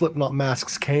original Slipknot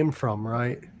masks came from,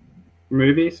 right?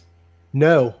 Movies?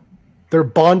 No. They're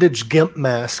bondage gimp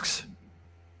masks.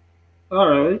 Oh,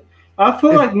 really? I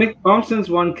feel like Mick Thompson's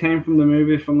one came from the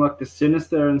movie, from like The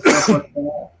Sinister and stuff like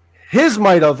that. His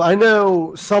might have. I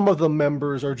know some of the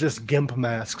members are just gimp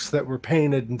masks that were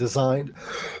painted and designed.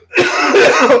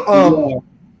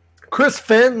 Chris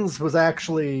Finn's was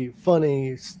actually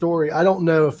funny story. I don't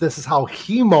know if this is how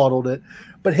he modeled it,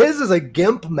 but his is a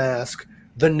gimp mask.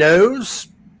 The nose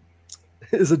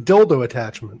is a dildo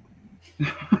attachment.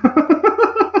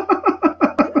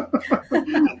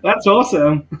 That's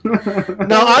awesome.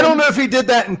 Now, I don't know if he did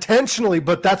that intentionally,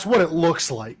 but that's what it looks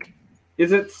like.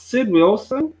 Is it Sid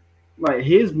Wilson? Like,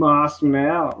 his mask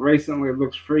now recently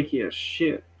looks freaky as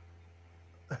shit.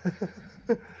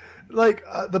 Like,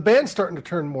 the band's starting to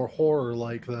turn more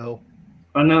horror-like, though.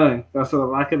 I know. That's what I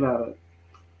like about it.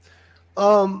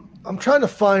 I'm trying to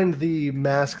find the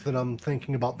mask that I'm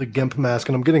thinking about, the GIMP mask,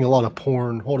 and I'm getting a lot of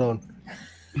porn. Hold on.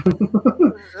 I'm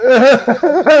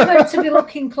going to be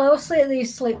looking closely at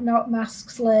these Slipknot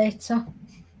masks later.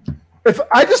 If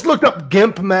I just looked up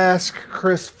GIMP mask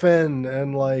Chris Finn,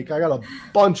 and like I got a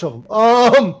bunch of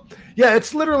them. Yeah,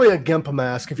 it's literally a GIMP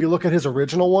mask. If you look at his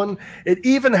original one, it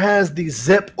even has the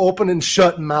zip open and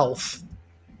shut mouth.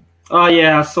 Oh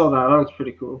yeah, I saw that. That was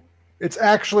pretty cool. It's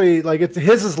actually like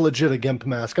his is legit a GIMP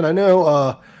mask, and I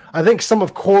know I think some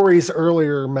of Corey's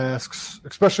earlier masks,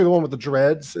 especially the one with the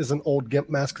dreads, is an old GIMP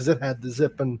mask because it had the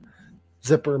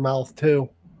zipper mouth too.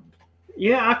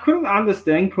 Yeah, I couldn't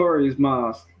understand Corey's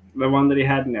mask, the one that he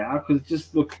had now, because it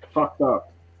just looked fucked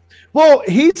up. Well,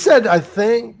 he said, I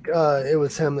think it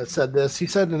was him that said this. He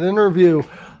said in an interview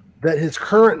that his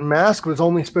current mask was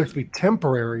only supposed to be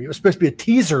temporary. It was supposed to be a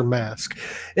teaser mask.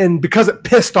 And because it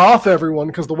pissed off everyone,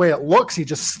 because the way it looks, he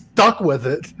just stuck with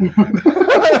it.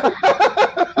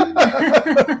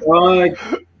 Well,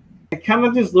 it kind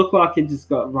of just looked like he just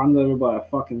got run over by a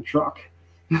fucking truck.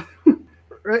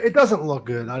 It doesn't look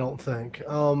good, I don't think.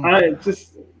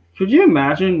 Could you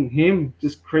imagine him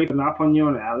just creeping up on you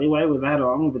in an alleyway with that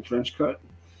on, with a trench coat?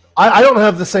 I don't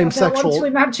have the same sexual. I want to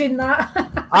imagine that.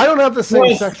 I don't have the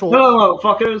same sexual. No,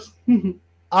 fuckers.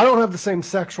 I don't have the same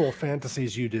sexual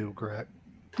fantasies you do, Greg.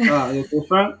 Oh, you're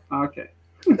different? Okay.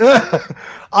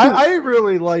 I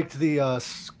really liked the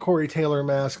Corey Taylor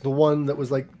mask, the one that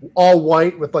was like all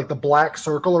white with like the black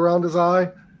circle around his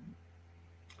eye.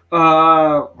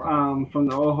 From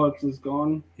the All Hopes Is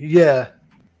Gone. Yeah.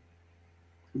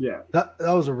 Yeah. That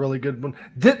was a really good one.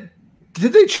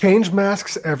 Did they change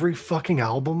masks every fucking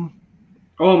album?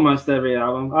 Almost every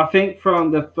album. I think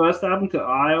from the first album to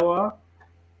Iowa,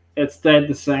 it stayed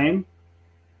the same.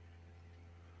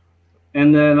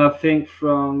 And then I think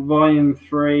from Volume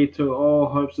 3 to All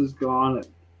Hopes Is Gone,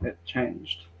 it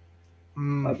changed.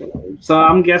 I believe. So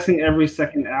I'm guessing every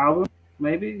second album,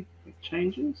 maybe, it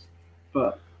changes.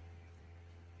 But,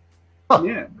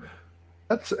 yeah.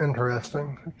 That's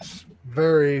interesting. It's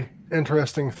very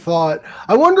interesting thought.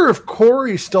 I wonder if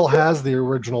Corey still has the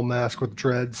original mask with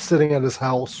dreads sitting at his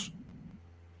house.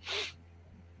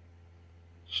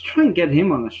 Just try and get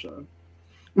him on the show.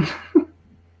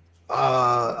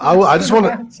 I just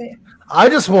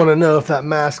want to know if that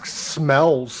mask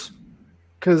smells.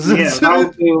 Because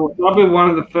that'll be one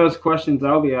of the first questions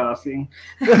I'll be asking.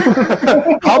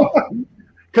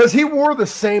 Because he wore the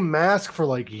same mask for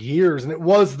like years, and it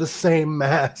was the same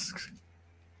mask.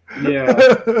 Yeah.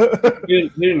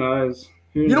 Who knows?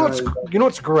 You know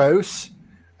what's gross?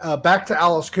 Back to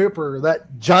Alice Cooper,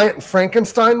 that giant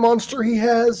Frankenstein monster he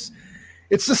has.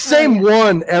 It's the same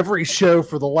one every show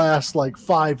for the last like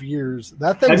 5 years.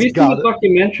 That thing's Have you seen the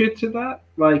documentary to that?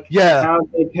 Like, how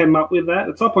they came up with that?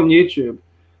 It's up on YouTube.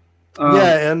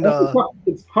 And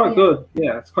it's quite good.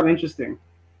 Yeah, it's quite interesting.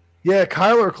 Yeah,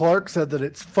 Kyler Clark said that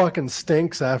it fucking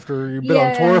stinks after you've been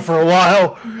on tour for a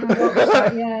while.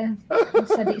 Yeah, he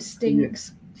said it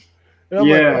stinks.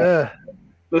 Yeah.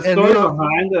 The story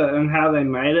behind it and how they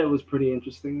made it was pretty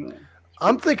interesting. Though.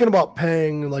 I'm thinking about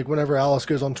paying, like, whenever Alice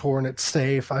goes on tour and it's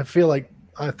safe. I think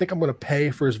I'm going to pay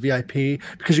for his VIP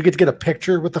because you get to get a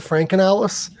picture with the Frank and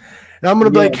Alice. And I'm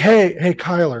going to be like, hey,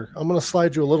 Kyler, I'm going to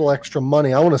slide you a little extra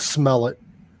money. I want to smell it.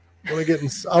 I want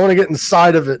to get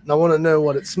inside of it, and I want to know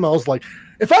what it smells like.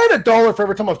 If I had $1 for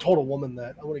every time I've told a woman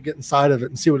that, I want to get inside of it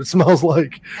and see what it smells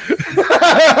like.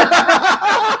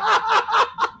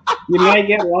 You may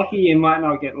get lucky, you might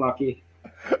not get lucky.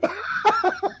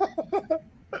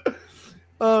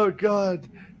 Oh, God.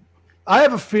 I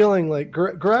have a feeling like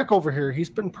Greg over here, he's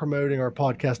been promoting our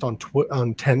podcast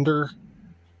on Tinder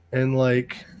and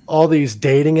like all these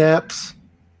dating apps.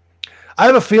 I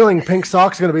have a feeling Pink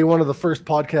Sock's going to be one of the first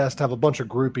podcasts to have a bunch of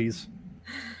groupies.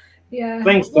 Yeah.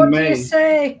 Thanks to what me. do you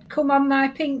say? Come on, my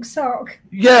pink sock.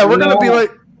 Yeah, we're going to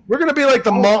be like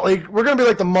the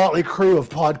Motley Crew of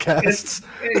podcasts.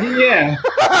 Yeah.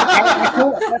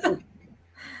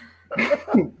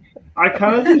 I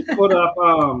kind of just put up.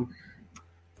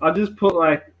 I just put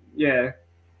like blah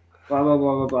blah blah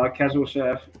blah blah. Casual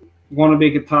chef,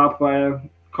 wannabe guitar player,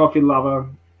 coffee lover,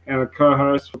 and a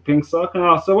co-host for Pink Sock.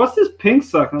 And so what's this Pink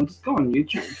Sock? And I'm just going on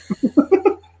YouTube.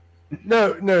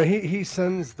 No, he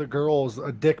sends the girls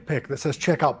a dick pic that says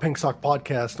check out Pink Sock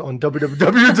Podcast on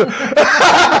www.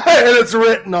 And it's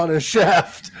written on his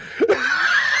shaft.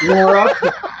 Yeah,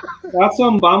 that's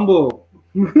on Bumble.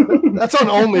 That's on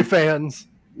OnlyFans.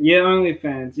 Yeah,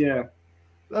 OnlyFans, yeah.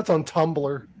 That's on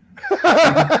Tumblr. It's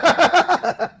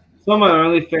on my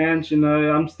OnlyFans, you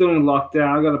know. I'm still in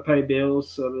lockdown. I got to pay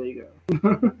bills, so there you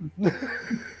go.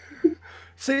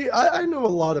 See, I know a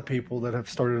lot of people that have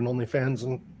started an OnlyFans,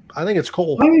 and I think it's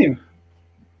cool.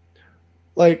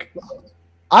 Like,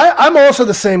 I'm also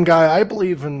the same guy. I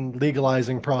believe in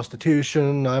legalizing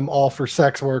prostitution. I'm all for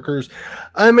sex workers.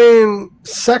 I mean,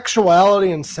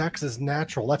 sexuality and sex is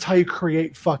natural. That's how you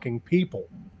create fucking people.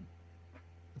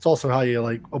 It's also how you,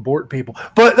 like, abort people.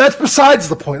 But that's besides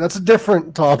the point. That's a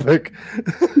different topic.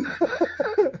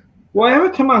 Well,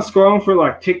 every time I'm scrolling through,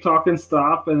 like, TikTok and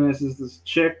stuff, and there's this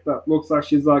chick that looks like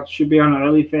should be on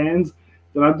OnlyFans,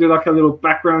 then I do, like, a little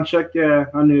background check. Yeah,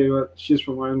 I knew she's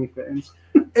from OnlyFans.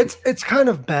 It's kind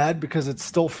of bad because it's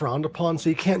still frowned upon, so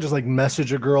you can't just, like,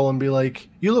 message a girl and be like,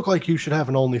 you look like you should have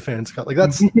an OnlyFans account. Like,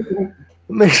 that's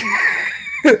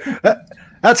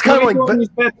that's kind of like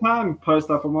spare time post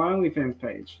up on my OnlyFans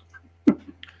page.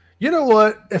 You know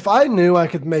what? If I knew I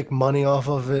could make money off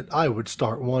of it, I would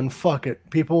start one. Fuck it.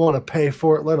 People want to pay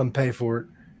for it, let them pay for it.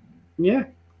 Yeah.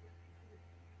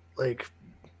 Like,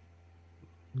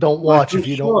 don't watch if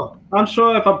you don't. I'm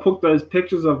sure if I put those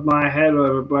pictures of my head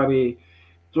over bloody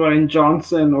Dwayne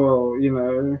Johnson or, you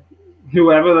know,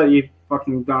 whoever that you've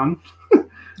fucking done,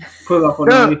 put it up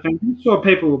on anything, I'm sure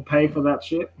people will pay for that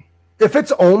shit. If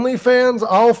it's OnlyFans,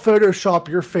 I'll Photoshop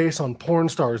your face on porn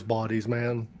stars' bodies,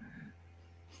 man.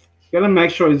 You gotta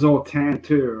make sure he's all tan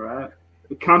too, right?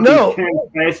 It can't be tan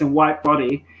face and white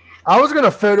body. I was gonna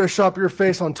Photoshop your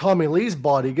face on Tommy Lee's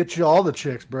body, get you all the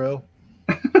chicks, bro.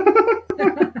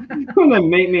 When they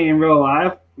meet me in real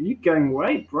life, you gain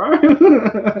weight, bro.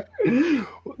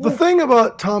 The thing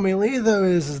about Tommy Lee, though,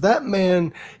 is that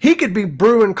man, he could be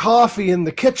brewing coffee in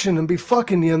the kitchen and be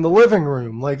fucking you in the living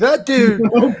room. Like, that dude.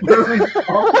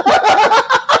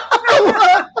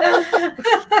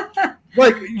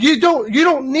 Like, you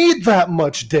don't need that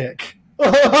much dick.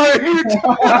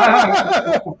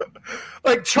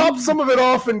 Like, chop some of it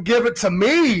off and give it to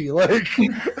me. Like,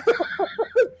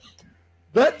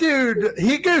 that dude,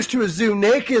 he goes to a zoo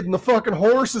naked and the fucking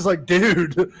horse is like,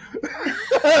 dude.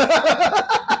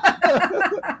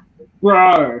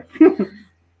 Bro.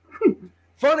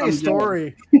 Funny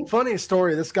story.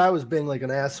 This guy was being like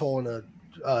an asshole in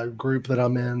a group that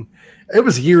I'm in. It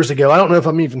was years ago. I don't know if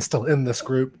I'm even still in this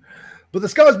group. But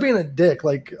this guy was being a dick,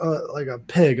 like a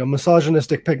pig, a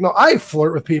misogynistic pig. Now, I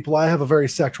flirt with people. I have a very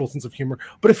sexual sense of humor.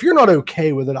 But if you're not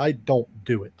okay with it, I don't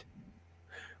do it.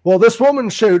 Well, this woman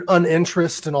showed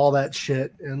uninterest and all that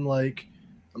shit. And, like,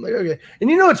 I'm like, okay. And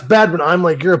you know it's bad when I'm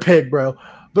like, you're a pig, bro.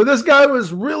 But this guy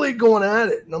was really going at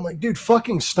it. And I'm like, dude,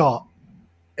 fucking stop.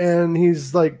 And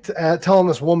he's like telling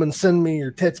this woman, send me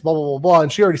your tits, blah, blah, blah, blah.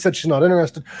 And she already said she's not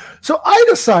interested. So I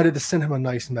decided to send him a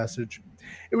nice message.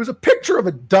 It was a picture of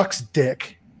a duck's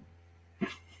dick.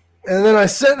 And then I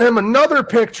sent him another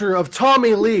picture of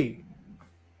Tommy Lee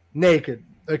naked.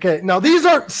 Okay, now these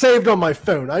aren't saved on my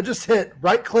phone. I just hit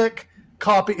right click,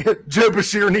 copy, hit Joe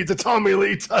Bashir needs a Tommy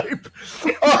Lee type.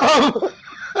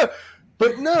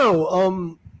 But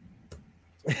no,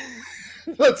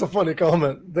 that's a funny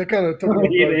comment. That kind of took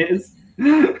me. It is.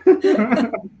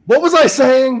 What was I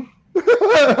saying?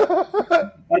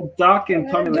 A duck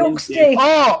and Tommy Lee's dick.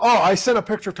 Oh, I sent a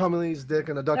picture of Tommy Lee's dick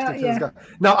and a duck's dick to this guy.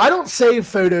 Now, I don't save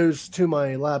photos to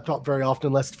my laptop very often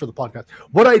unless it's for the podcast.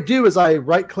 What I do is I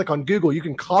right-click on Google. You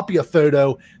can copy a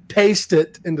photo, paste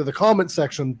it into the comment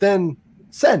section, then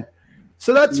send.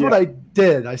 So that's what I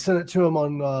did. I sent it to him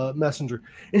on Messenger.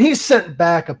 And he sent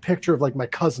back a picture of, like, my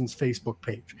cousin's Facebook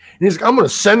page. And he's like, I'm going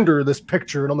to send her this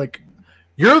picture. And I'm like,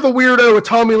 you're the weirdo with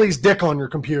Tommy Lee's dick on your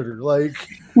computer. Like,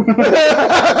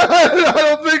 I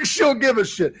don't think she'll give a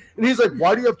shit. And he's like,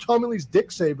 why do you have Tommy Lee's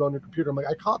dick saved on your computer? I'm like,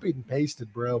 I copied and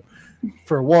pasted, bro.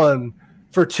 For one.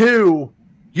 For two,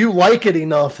 you like it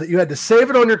enough that you had to save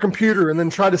it on your computer and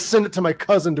then try to send it to my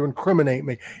cousin to incriminate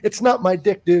me. It's not my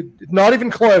dick, dude. Not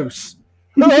even close.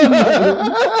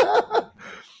 I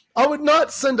would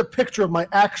not send a picture of my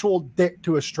actual dick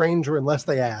to a stranger unless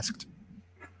they asked.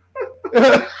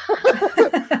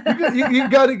 you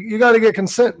gotta get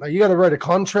consent. You gotta write a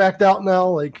contract out now.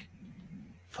 Like,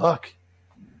 fuck.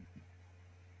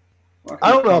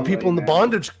 I don't know how people in the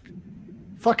bondage.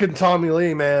 Fucking Tommy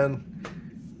Lee, man.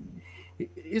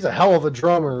 He's a hell of a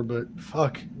drummer, but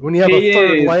fuck, when you have a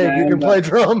third leg, man, you can play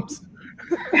drums.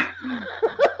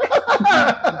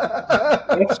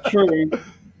 That's true.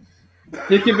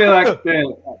 He could be like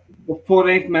the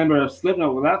 14th member of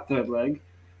Slipknot with that third leg.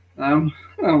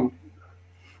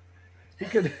 He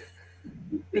could.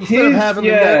 Instead of having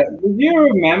Did you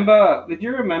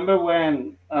remember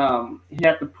when he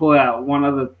had to pull out one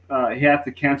of the he had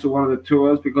to cancel one of the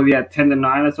tours because he had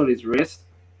tendonitis on his wrist,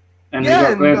 and he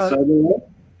got Glenn Sobel.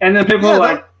 And then people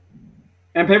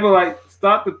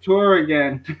start the tour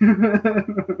again.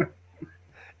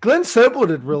 Glenn Sobel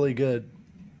did really good.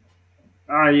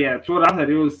 Yeah, it's what I heard.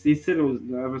 He said it was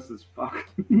nervous as fuck.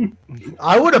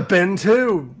 I would have been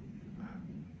too.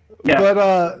 Yeah. But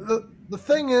the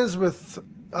thing is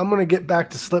I'm going to get back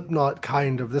to Slipknot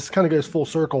kind of. This kind of goes full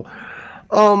circle.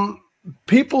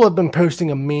 People have been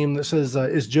posting a meme that says,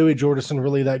 is Joey Jordison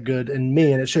really that good? And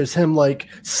me, and it shows him like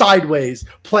sideways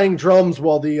playing drums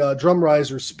while the drum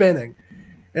riser's spinning.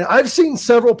 And I've seen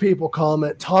several people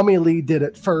comment, Tommy Lee did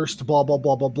it first, blah, blah,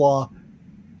 blah, blah, blah.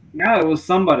 No, it was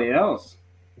somebody else.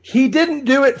 He didn't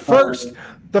do it first.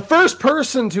 The first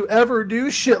person to ever do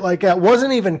shit like that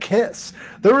wasn't even Kiss.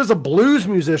 There was a blues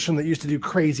musician that used to do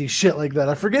crazy shit like that.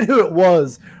 I forget who it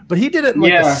was, but he did it in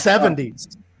like the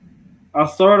 70s. I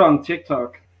saw it on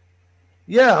TikTok.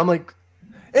 Yeah, I'm like,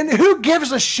 and who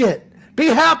gives a shit? Be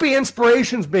happy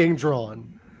inspiration's being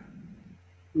drawn.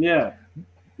 Yeah.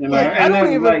 You know,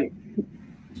 like,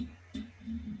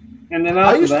 and then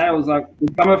after that, it was like,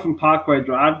 someone from Parkway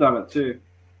Drive done it too.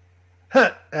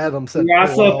 Adam said, yeah,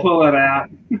 I saw pull it out.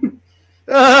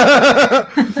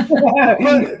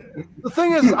 The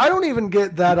thing is, I don't even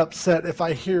get that upset if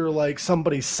I hear like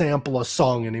somebody sample a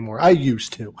song anymore. I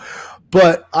used to,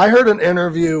 but I heard an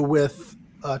interview with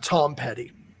Tom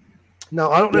Petty. Now,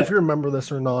 I don't know if you remember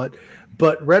this or not,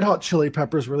 but Red Hot Chili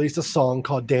Peppers released a song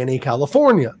called Danny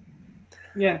California.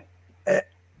 Yeah.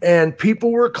 And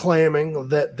people were claiming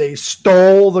that they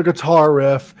stole the guitar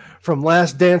riff from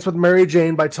Last Dance with Mary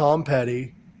Jane by Tom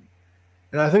Petty.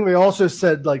 And I think they also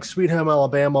said like Sweet Home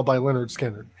Alabama by Lynyrd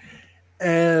Skynyrd.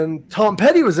 And Tom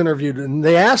Petty was interviewed and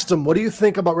they asked him, what do you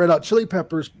think about Red Hot Chili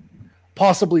Peppers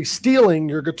possibly stealing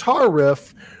your guitar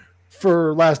riff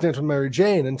for Last Dance with Mary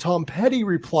Jane? And Tom Petty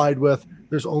replied with,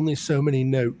 there's only so many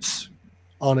notes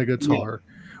on a guitar.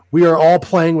 Yeah. We are all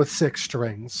playing with 6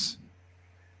 strings.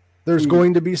 There's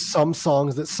going to be some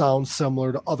songs that sound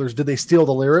similar to others. Did they steal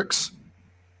the lyrics?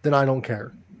 Then I don't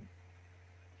care.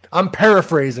 I'm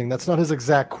paraphrasing. That's not his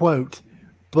exact quote,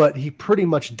 but he pretty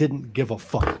much didn't give a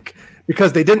fuck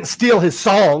because they didn't steal his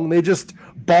song. They just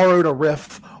borrowed a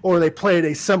riff or they played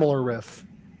a similar riff.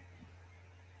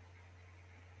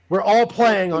 We're all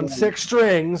playing on 6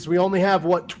 strings. We only have,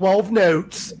 12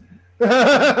 notes?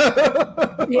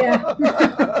 Yeah.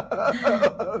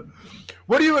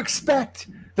 What do you expect?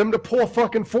 Them to pull a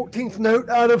fucking 14th note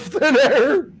out of thin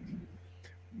air?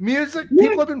 Music,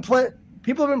 people have been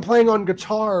playing on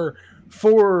guitar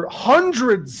for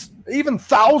hundreds, even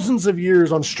thousands of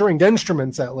years on stringed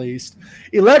instruments at least.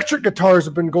 Electric guitars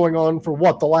have been going on for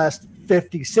the last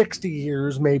 50, 60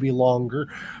 years, maybe longer.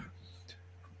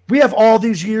 We have all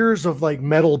these years of like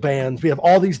metal bands. We have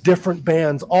all these different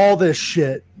bands, all this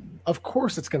shit. Of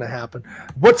course it's going to happen.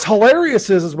 What's hilarious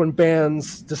is when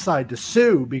bands decide to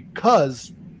sue,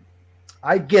 because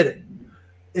I get it.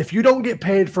 If you don't get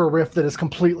paid for a riff that is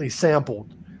completely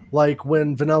sampled, like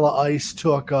when Vanilla Ice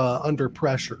took Under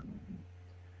Pressure,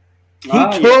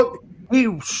 he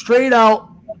straight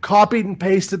out copied and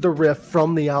pasted the riff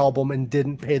from the album and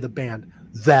didn't pay the band.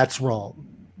 That's wrong.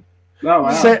 Oh,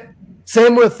 wow.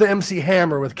 Same with the MC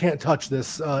Hammer with Can't Touch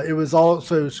This. It was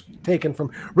also taken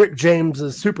from Rick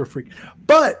James's Super Freak.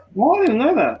 But I didn't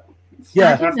know that.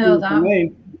 Yeah, I didn't know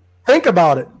that. Think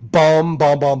about it. Bum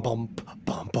bum bum bum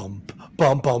bum bum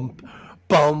bum bum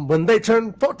bum. When they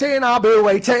turn 14, I'll be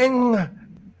waiting.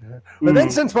 With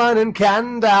incense, wine, and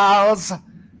candles.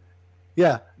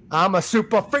 Yeah, I'm a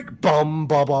super freak. Bum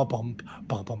bum bum bum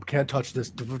bum bum. Can't touch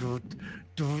this.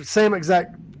 Same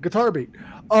exact guitar beat.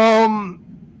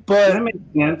 But that makes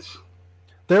sense.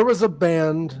 There was a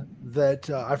band that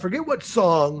I forget what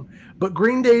song, but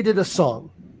Green Day did a song,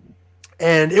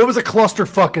 and it was a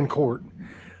clusterfuck in court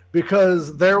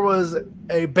because there was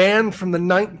a band from the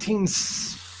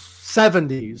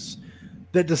 1970s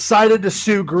that decided to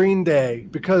sue Green Day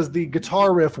because the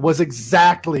guitar riff was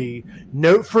exactly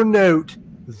note for note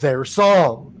their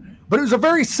song. But it was a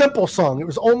very simple song. It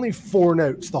was only 4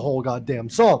 notes, the whole goddamn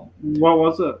song. What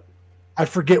was it? I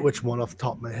forget which one off the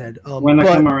top of my head. When they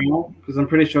come around, because I'm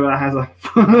pretty sure that has all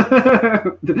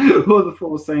the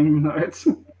 4 same notes.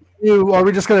 Are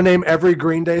we just going to name every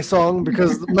Green Day song?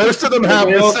 Because most of them have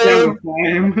the same.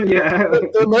 Yeah,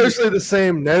 they're mostly the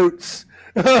same notes.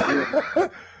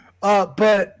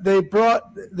 But they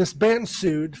brought this band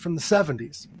sued from the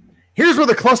 70s. Here's where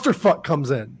the clusterfuck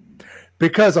comes in.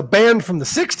 Because a band from the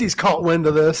 60s caught wind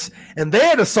of this, and they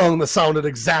had a song that sounded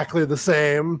exactly the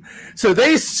same. So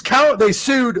they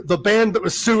sued the band that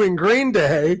was suing Green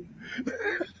Day.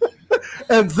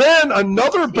 And then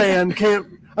another band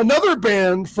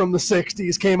from the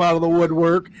 60s came out of the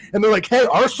woodwork, and they're like, hey,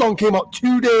 our song came out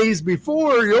 2 days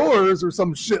before yours or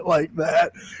some shit like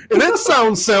that. And it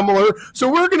sounds similar, so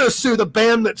we're going to sue the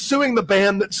band that's suing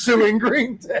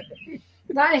Green Day.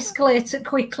 That escalated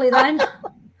quickly then.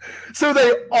 So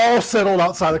they all settled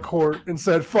outside the court and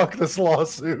said, "Fuck this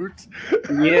lawsuit."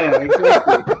 Yeah,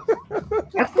 exactly.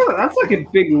 That's like a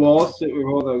big lawsuit with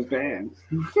all those bands.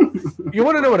 You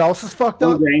want to know what else is fucked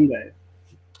up? Green Day.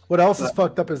 What else is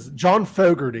fucked up is John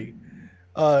Fogerty.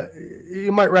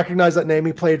 You might recognize that name.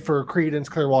 He played for Creedence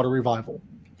Clearwater Revival.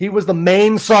 He was the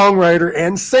main songwriter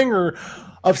and singer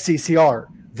of CCR.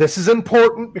 This is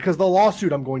important because of the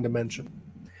lawsuit I'm going to mention.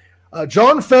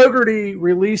 John Fogerty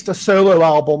released a solo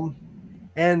album,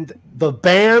 and the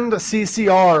band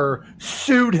CCR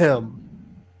sued him.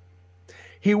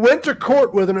 He went to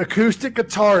court with an acoustic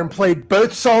guitar and played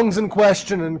both songs in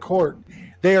question in court.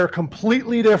 They are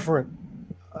completely different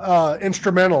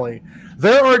instrumentally.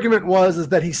 Their argument was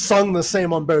that he sung the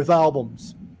same on both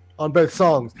albums, on both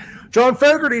songs. John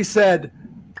Fogerty said,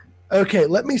 "Okay,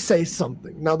 let me say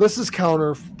something." Now, this is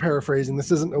counter paraphrasing.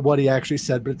 This isn't what he actually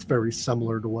said, but it's very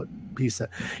similar to what he said.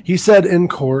 He said in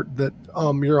court that,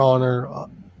 Your Honor,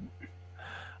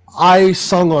 I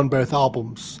sung on both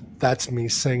albums. That's me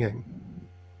singing.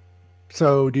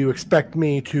 So do you expect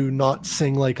me to not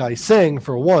sing like I sing,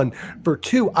 for one? For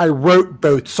two, I wrote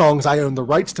both songs. I own the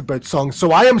rights to both songs.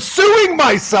 So I am suing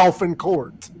myself in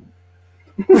court.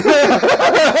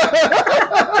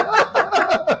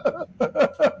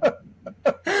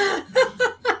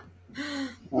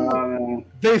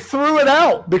 They threw it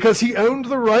out because he owned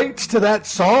the rights to that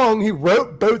song. He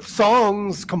wrote both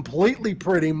songs completely,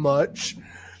 pretty much.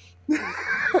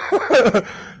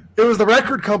 It was the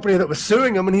record company that was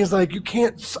suing him, and he's like,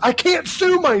 I can't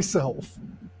sue myself.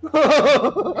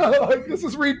 Like, this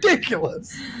is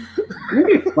ridiculous. It'd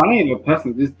be funny if a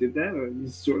person just did that or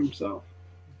just sued himself.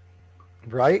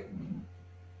 Right?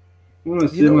 I want to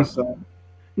sue myself.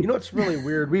 You know what's really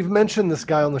weird? We've mentioned this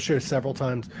guy on the show several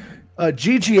times.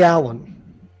 Gigi Allen.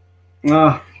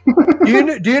 Do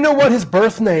you know what his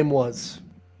birth name was?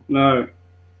 No.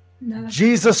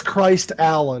 Jesus Christ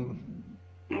Allen.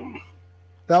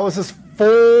 That was his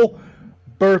full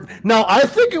birth. Now, I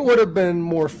think it would have been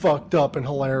more fucked up and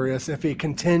hilarious if he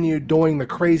continued doing the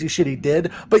crazy shit he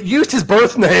did, but used his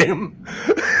birth name.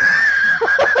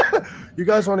 You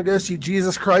guys want to go see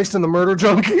Jesus Christ and the Murder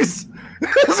Junkies?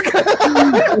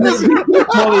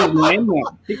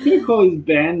 He couldn't call his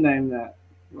band name that.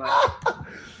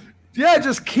 Yeah,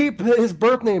 just keep his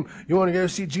birth name. You want to go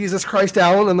see Jesus Christ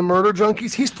Allen and the Murder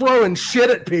Junkies? He's throwing shit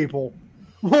at people.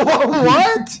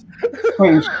 What?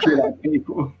 Throwing shit at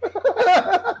people.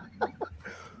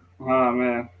 Oh,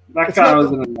 man. That guy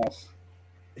was in a mess.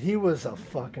 He was a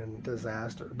fucking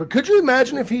disaster. But could you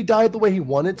imagine if he died the way he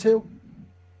wanted to?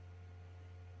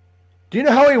 Do you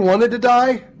know how he wanted to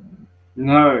die?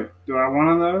 No. Do I want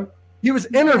to know? He was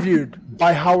interviewed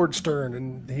by Howard Stern,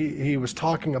 and he was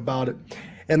talking about it.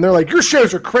 And they're like, your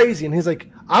shows are crazy. And he's like,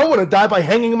 I want to die by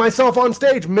hanging myself on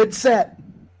stage mid-set.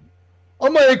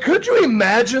 I'm like, could you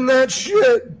imagine that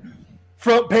shit?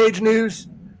 Front page news.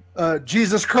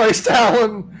 Jesus Christ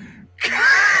Allen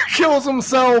kills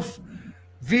himself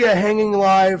via hanging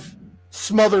live,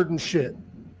 smothered and shit.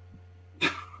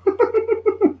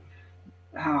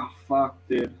 Oh, fuck,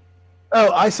 dude.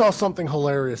 Oh, I saw something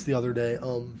hilarious the other day.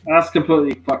 That's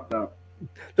completely fucked up.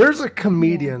 There's a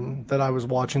comedian that I was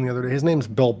watching the other day. His name's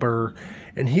Bill Burr,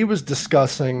 and he was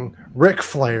discussing Ric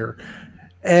Flair.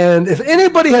 And if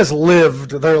anybody has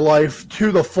lived their life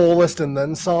to the fullest and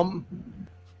then some,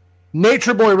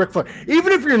 Nature Boy Ric Flair.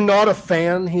 Even if you're not a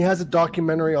fan, he has a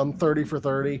documentary on 30 for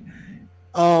 30.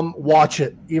 Watch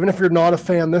it. Even if you're not a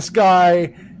fan, this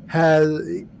guy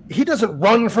he doesn't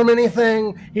run from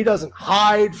anything. He doesn't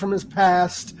hide from his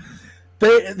past.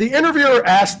 The interviewer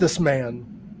asked this man,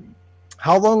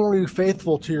 how long were you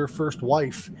faithful to your first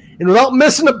wife? And without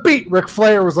missing a beat, Ric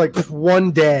Flair was like,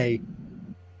 1 day.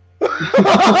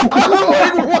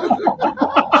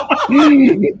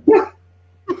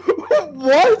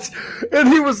 What?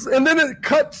 And then it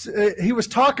cuts. He was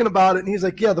talking about it, and he's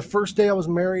like, yeah, the first day I was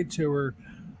married to her,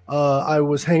 I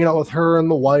was hanging out with her and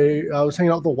the wife. I was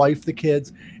hanging out with the wife, the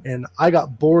kids, and I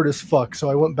got bored as fuck, so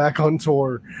I went back on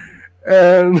tour.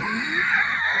 And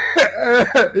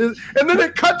and then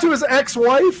it cut to his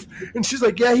ex-wife, and she's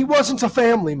like, yeah, he wasn't a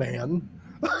family man.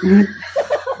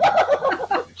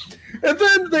 And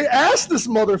then they asked this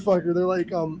motherfucker, they're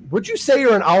like, would you say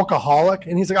you're an alcoholic?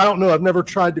 And he's like, I don't know, I've never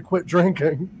tried to quit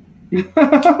drinking.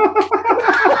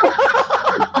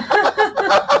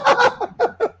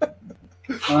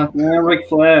 Ric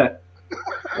Flair.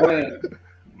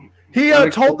 He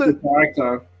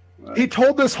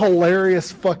told this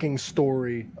hilarious fucking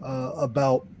story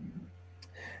about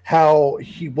how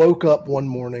he woke up one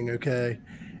morning, okay,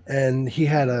 and he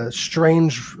had a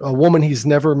woman he's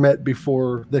never met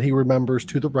before that he remembers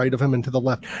to the right of him and to the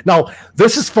left. Now,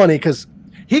 this is funny because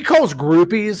he calls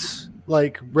groupies,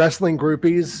 like wrestling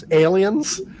groupies,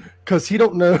 aliens, because he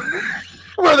don't know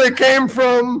where they came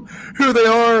from, who they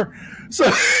are. So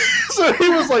he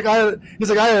was like, I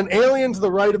had an alien to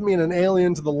the right of me and an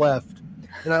alien to the left.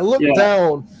 And I looked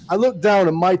down,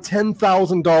 and my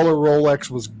 $10,000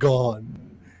 Rolex was gone.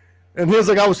 And he was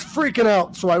like, I was freaking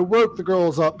out. So I woke the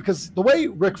girls up because the way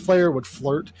Ric Flair would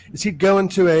flirt is he'd go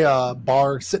into a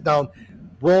bar, sit down,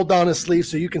 roll down his sleeve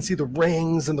so you can see the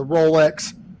rings and the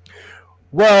Rolex.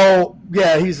 Well,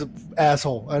 yeah, he's an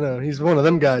asshole. I know. He's one of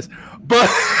them guys. But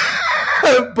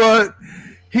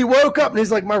he woke up and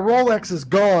he's like, my Rolex is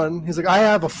gone. He's like, I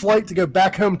have a flight to go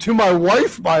back home to my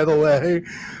wife, by the way,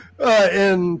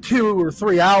 in 2 or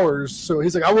 3 hours. So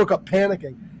he's like, I woke up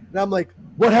panicking. And I'm like,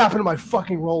 what happened to my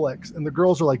fucking Rolex? And the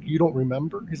girls are like, you don't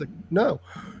remember? He's like, no.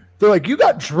 They're like, you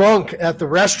got drunk at the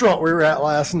restaurant we were at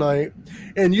last night,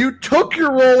 and you took your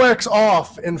Rolex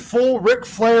off in full Ric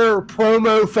Flair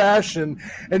promo fashion,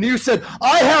 and you said,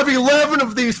 I have 11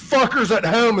 of these fuckers at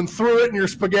home, and threw it in your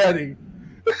spaghetti.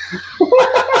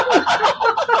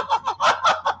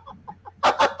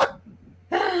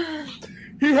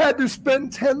 He had to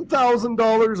spend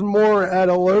 $10,000 more at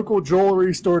a local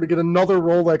jewelry store to get another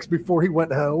Rolex before he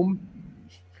went home.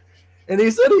 And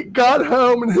he said he got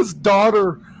home and his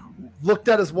daughter looked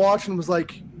at his watch and was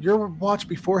like, your watch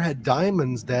before had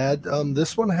diamonds, Dad.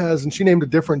 This one has, and she named a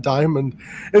different diamond.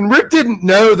 And Rick didn't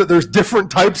know that there's different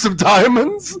types of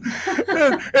diamonds.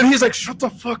 And he's like, shut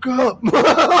the fuck up.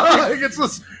 It's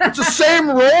the same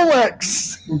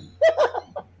Rolex.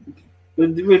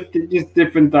 With just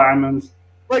different diamonds.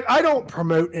 Like, I don't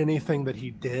promote anything that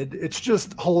he did. It's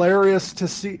just hilarious to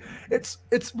see. It's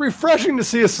refreshing to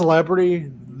see a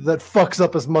celebrity that fucks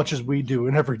up as much as we do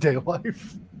in everyday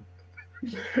life.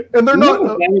 And they're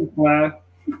not. David Flair.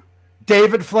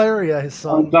 David Flair, yeah, his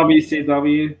son. On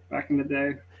WCW back in the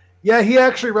day. Yeah, he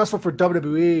actually wrestled for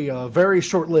WWE. Very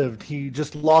short-lived. He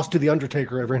just lost to The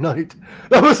Undertaker every night.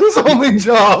 That was his only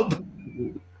job.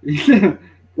 Great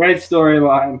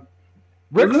storyline.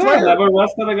 Ric Wasn't Flair. there another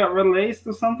wrestler that got released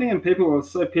or something, and people were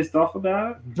so pissed off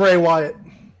about it? Bray Wyatt.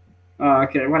 Oh,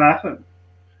 okay. What happened?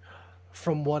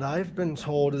 From what I've been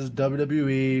told is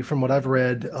WWE, from what I've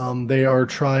read, they are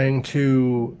trying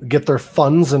to get their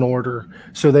funds in order.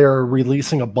 So they are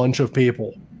releasing a bunch of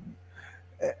people.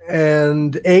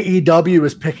 And AEW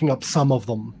is picking up some of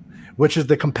them, which is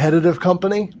the competitive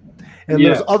company. And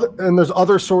there's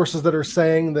other sources that are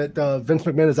saying that Vince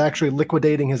McMahon is actually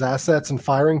liquidating his assets and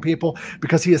firing people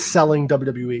because he is selling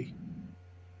WWE.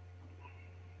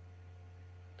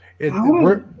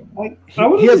 I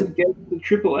would have get the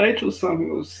Triple H or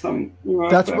something, or some.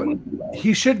 That's what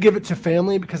he should give it to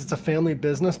family because it's a family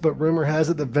business. But rumor has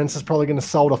it that Vince is probably going to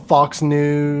sell to Fox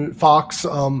News,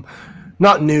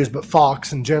 not news, but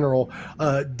Fox in general.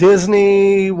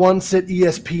 Disney wants it.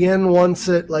 ESPN wants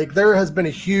it. Like, there has been a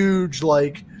huge,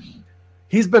 like,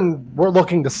 we're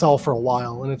looking to sell for a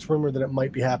while, and it's rumored that it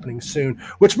might be happening soon,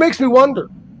 which makes me wonder,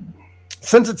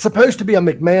 since it's supposed to be a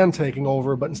McMahon taking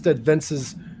over, but instead Vince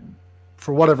is,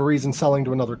 for whatever reason, selling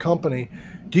to another company.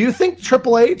 Do you think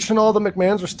Triple H and all the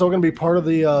McMahons are still going to be part of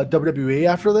the WWE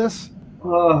after this?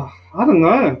 I don't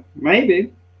know.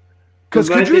 Maybe. Because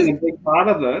they've been a big part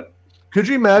of it. Could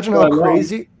you imagine how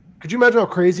crazy? Could you imagine how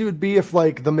crazy it would be if,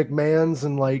 like, the McMahons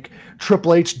and, like,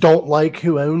 Triple H don't like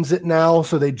who owns it now,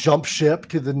 so they jump ship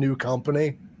to the new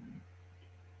company?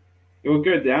 It would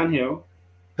go downhill.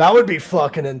 That would be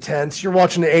fucking intense. You're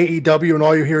watching the AEW and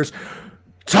all you hear is,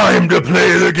 time to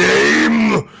play the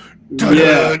game.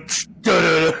 Yeah.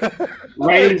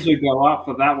 Ratings would go up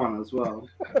for that one as well.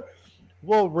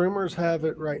 Well, rumors have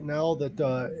it right now that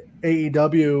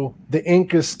AEW, the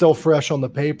ink is still fresh on the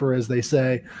paper, as they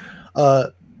say.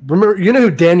 Remember, you know who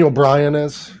Daniel Bryan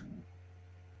is?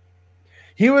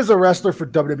 He was a wrestler for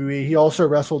WWE. He also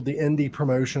wrestled the indie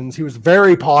promotions. He was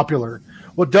very popular.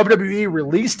 Well, WWE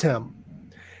released him.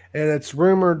 And it's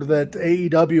rumored that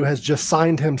AEW has just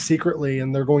signed him secretly,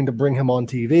 and they're going to bring him on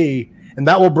TV. And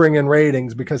that will bring in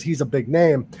ratings because he's a big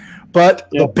name. But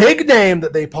the big name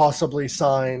that they possibly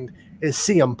signed is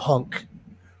CM Punk,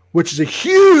 which is a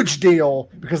huge deal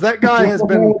because that guy has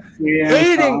been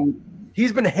hating.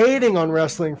 He's been hating on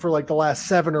wrestling for like the last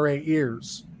 7 or 8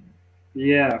 years.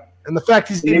 Yeah. And the fact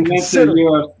he's even went to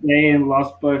UFC and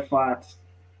lost both fights.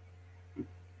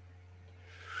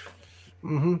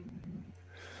 Mm-hmm.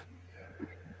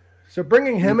 So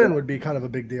bringing him in would be kind of a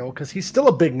big deal because he's still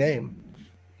a big name.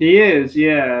 He is,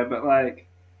 yeah, but like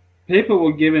people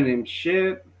were giving him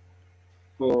shit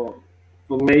for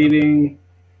leaving.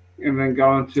 and then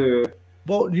going to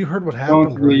Well, you heard what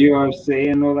happened, the right?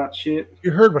 UFC and all that shit.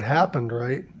 You heard what happened,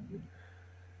 right?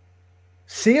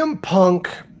 CM Punk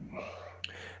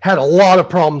had a lot of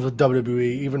problems with WWE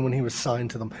even when he was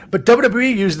signed to them. But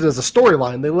WWE used it as a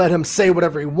storyline. They let him say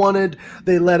whatever he wanted.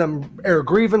 They let him air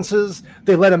grievances.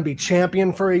 They let him be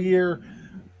champion for a year.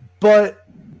 But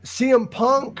CM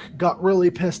Punk got really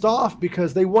pissed off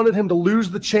because they wanted him to lose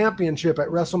the championship at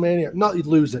WrestleMania. Not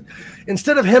lose it.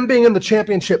 Instead of him being in the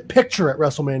championship picture at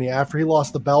WrestleMania after he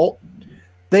lost the belt,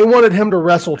 they wanted him to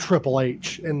wrestle Triple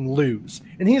H and lose.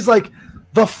 And he's like,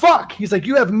 the fuck? He's like,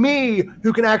 you have me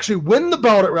who can actually win the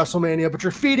belt at WrestleMania, but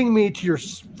you're feeding me to your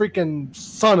freaking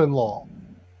son-in-law.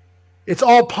 It's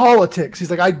all politics. He's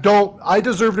like, I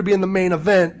deserve to be in the main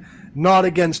event, not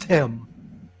against him.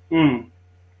 Mm.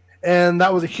 And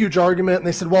that was a huge argument. And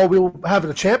they said, well, we'll have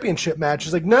a championship match.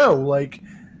 He's like, no, like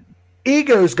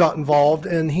egos got involved.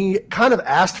 And he kind of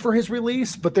asked for his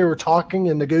release, but they were talking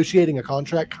and negotiating a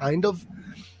contract, kind of.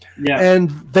 Yeah. And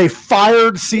they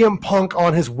fired CM Punk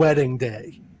on his wedding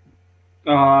day.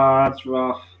 Oh, that's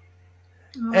rough.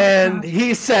 And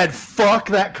he said, fuck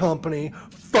that company,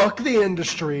 fuck the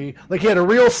industry. Like, he had a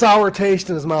real sour taste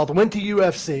in his mouth, went to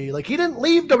UFC. Like, he didn't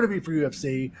leave WWE for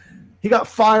UFC. He got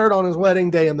fired on his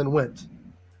wedding day and then went.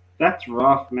 That's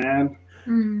rough, man.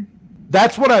 Mm.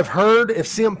 That's what I've heard. If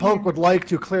CM Punk would like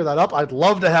to clear that up, I'd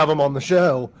love to have him on the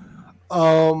show.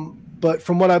 But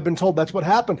from what I've been told, that's what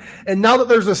happened. And now that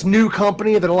there's this new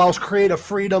company that allows creative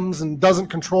freedoms and doesn't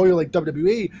control you like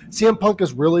WWE, CM Punk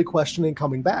is really questioning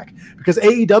coming back because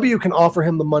AEW can offer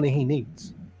him the money he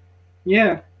needs.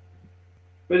 Yeah.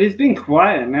 But he's been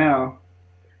quiet now.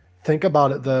 Think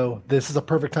about it, though. This is a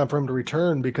perfect time for him to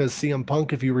return because CM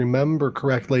Punk, if you remember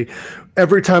correctly,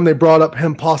 every time they brought up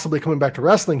him possibly coming back to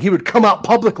wrestling, he would come out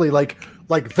publicly like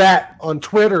that on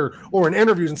Twitter or in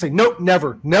interviews and say, nope,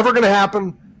 never going to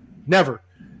happen. Never.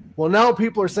 Well, now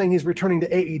people are saying he's returning to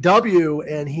AEW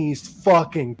and he's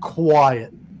fucking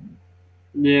quiet.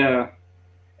 Yeah.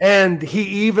 And he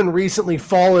even recently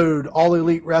followed All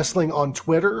Elite Wrestling on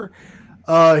Twitter.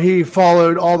 He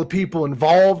followed all the people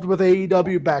involved with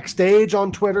AEW backstage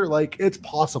on Twitter. Like, it's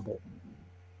possible.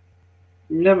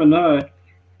 You never know.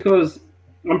 Because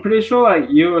I'm pretty sure like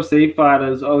UFC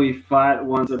fighters only fight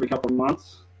once every couple of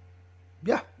months.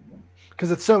 Yeah.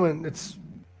 Because it's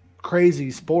crazy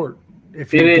sport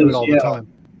if you do it all the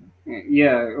time.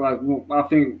 Yeah, like I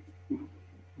think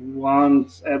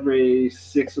once every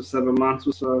 6 or 7 months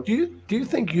or so. Do you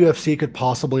think UFC could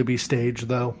possibly be staged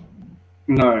though?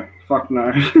 No, fuck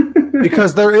no.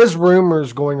 Because there is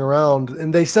rumors going around,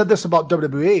 and they said this about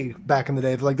WWE back in the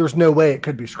day. Like, there's no way it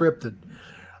could be scripted.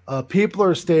 People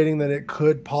are stating that it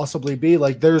could possibly be.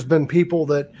 Like, there's been people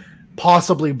that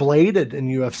possibly bladed in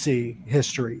UFC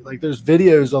history. Like, there's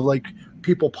videos of like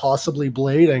people possibly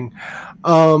blading,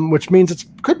 which means it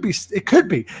could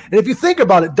be. And if you think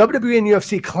about it, WWE and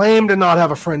UFC claim to not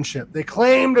have a friendship. They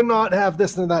claim to not have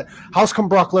this and that. How's come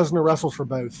Brock Lesnar wrestles for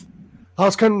both?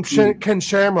 How's come Ken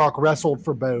Shamrock wrestled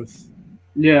for both?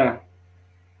 Yeah.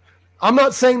 I'm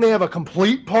not saying they have a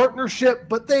complete partnership,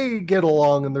 but they get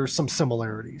along and there's some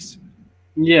similarities.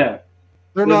 Yeah.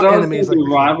 They're not enemies. Like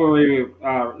rivalry.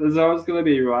 There's always going to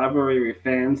be rivalry with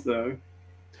fans, though.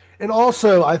 And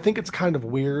also, I think it's kind of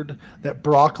weird that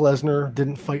Brock Lesnar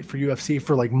didn't fight for UFC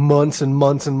for like months and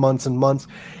months and months and months.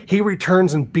 He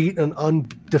returns and beat an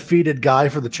undefeated guy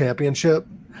for the championship.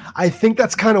 I think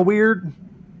that's kind of weird.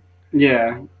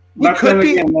 Yeah. But then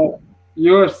again,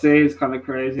 UFC is kind of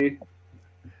crazy.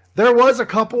 There was a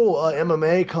couple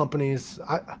MMA companies.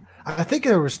 I think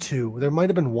there was 2. There might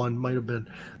have been one,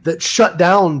 that shut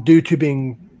down due to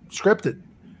being scripted.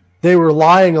 They were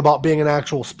lying about being an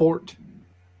actual sport.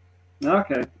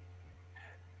 Okay.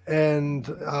 And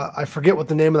I forget what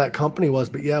the name of that company was,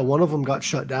 but yeah, one of them got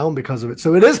shut down because of it.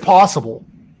 So it is possible.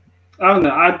 I don't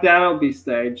know. I doubt it'll be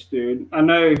staged, dude. I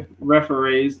know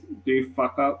referees do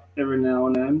fuck up every now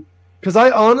and then. Because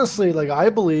I honestly, I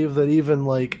believe that even,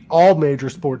 all major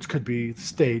sports could be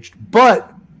staged.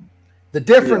 But the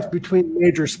difference between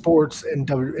major sports and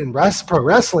pro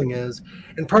wrestling is,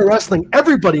 in pro wrestling,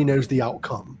 everybody knows the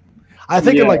outcome. I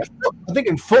think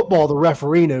in football, the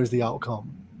referee knows the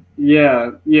outcome.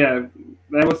 Yeah. They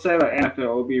would say that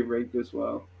NFL will be rigged as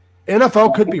well.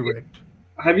 NFL could be rigged.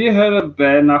 Have you heard of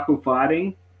bare knuckle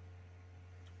fighting?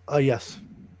 Yes.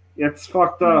 It's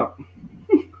fucked up.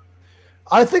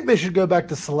 I think they should go back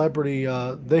to celebrity.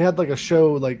 They had a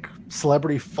show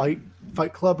Celebrity Fight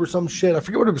Club or some shit. I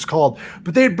forget what it was called,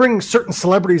 but they'd bring certain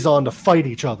celebrities on to fight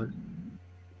each other.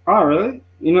 Oh, really?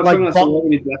 You know, like a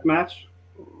celebrity deathmatch?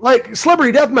 Like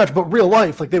celebrity deathmatch, but real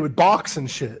life. Like they would box and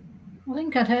shit. I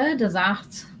think I'd heard of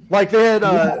that. Like they had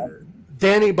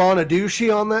Danny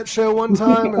Bonaducci on that show one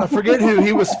time, and I forget who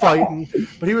he was fighting,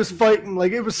 but he was fighting,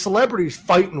 like, it was celebrities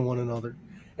fighting one another.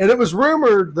 And it was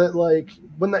rumored that, like,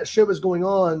 when that show was going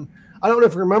on, I don't know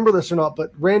if you remember this or not,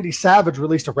 but Randy Savage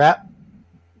released a rap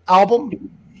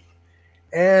album.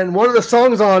 And one of the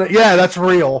songs on it, yeah, that's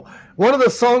real. One of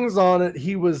the songs on it,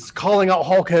 he was calling out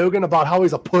Hulk Hogan about how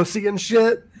he's a pussy and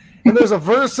shit. And there's a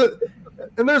verse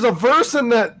in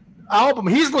that album.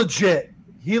 He's legit.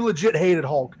 He legit hated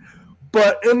Hulk.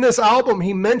 But in this album,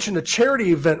 he mentioned a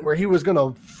charity event where he was going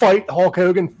to fight Hulk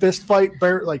Hogan, fist fight,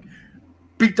 like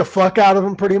beat the fuck out of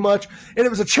him pretty much. And it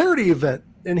was a charity event,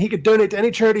 and he could donate to any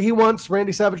charity he wants.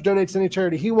 Randy Savage donates to any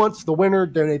charity he wants. The winner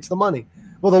donates the money.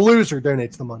 Well, the loser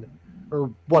donates the money or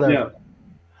whatever.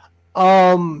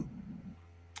 Yeah.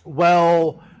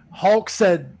 Well, Hulk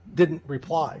didn't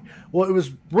reply. Well, it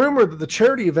was rumored that the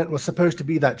charity event was supposed to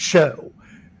be that show.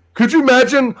 Could you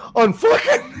imagine on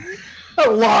fucking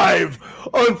live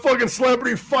on fucking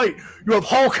Celebrity Fight, you have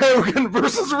Hulk Hogan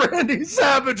versus Randy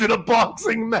Savage in a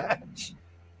boxing match?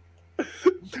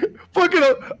 Fucking,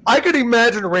 I could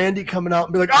imagine Randy coming out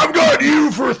and be like, "I've got you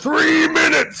for 3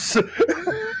 minutes,"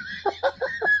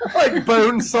 like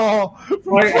Bonesaw.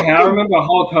 Like, I remember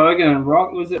Hulk Hogan and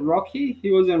was it Rocky?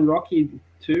 He was in Rocky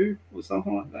 2 or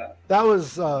something like that. That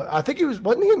was, I think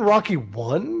wasn't he in Rocky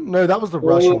 1? No, that was the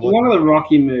Russian one. One of the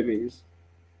Rocky movies.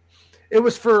 It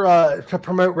was for to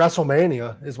promote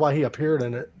WrestleMania, is why he appeared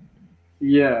in it.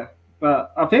 Yeah,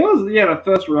 but I think it was the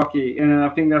first Rocky, and I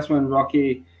think that's when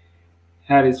Rocky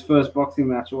had his first boxing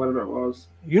match or whatever it was.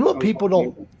 You know what people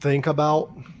don't think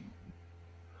about?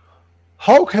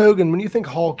 Hulk Hogan, when you think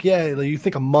Hulk, yeah, you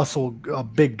think a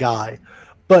big guy.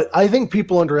 But I think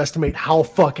people underestimate how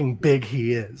fucking big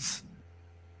he is.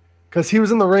 Because he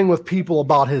was in the ring with people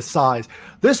about his size.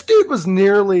 This dude was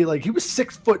nearly, like, he was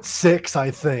 6'6",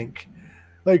 I think.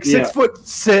 Like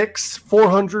 6'6",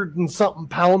 400 and something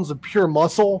pounds of pure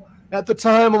muscle at the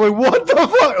time. I'm like, what the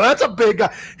fuck? That's a big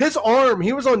guy. His arm,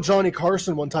 he was on Johnny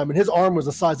Carson one time, and his arm was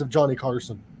the size of Johnny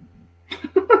Carson.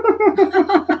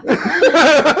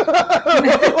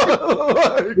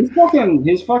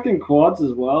 his fucking quads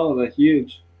as well, they're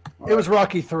huge. It was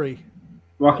Rocky 3.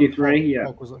 Rocky 3, yeah.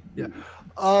 Hulk was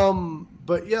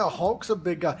but yeah, Hulk's a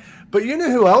big guy. But you know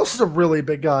who else is a really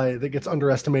big guy that gets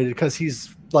underestimated because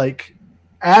he's like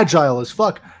agile as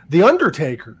fuck? The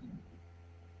Undertaker.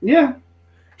 Yeah.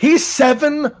 He's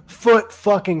 7 foot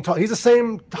fucking tall. He's the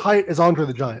same height as Andre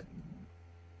the Giant.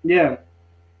 Yeah.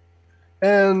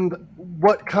 And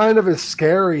what kind of a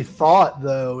scary thought,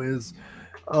 though, is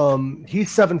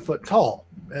he's 7 foot tall,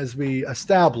 as we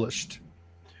established.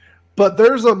 But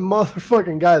there's a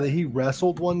motherfucking guy that he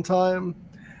wrestled one time.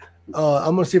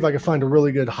 I'm going to see if I can find a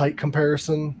really good height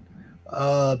comparison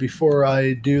before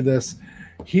I do this.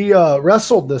 He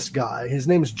wrestled this guy. His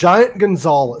name's Giant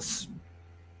Gonzalez.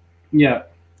 Yeah.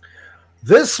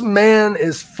 This man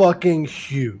is fucking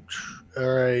huge. All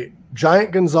right.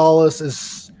 Giant Gonzalez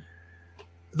is...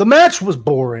 The match was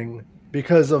boring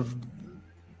because of...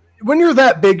 When you're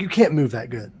that big, you can't move that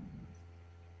good.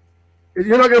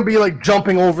 You're not going to be like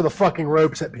jumping over the fucking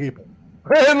ropes at people.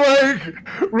 And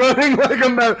like running like a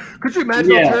mad. Could you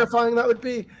imagine how terrifying that would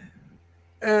be?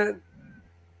 And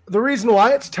the reason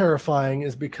why it's terrifying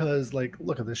is because, like,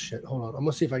 look at this shit. Hold on. I'm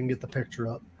going to see if I can get the picture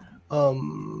up.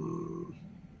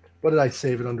 What did I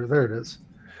save it under? There it is.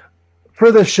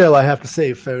 For this show, I have to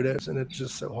save photos, and it's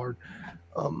just so hard.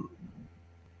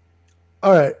 All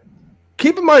right.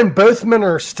 Keep in mind, both men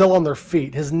are still on their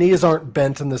feet. His knees aren't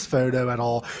bent in this photo at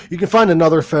all. You can find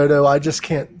another photo. I just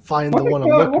can't find the one I'm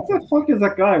looking for. What the fuck is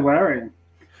that guy wearing?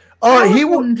 I was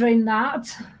wondering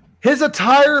that. His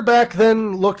attire back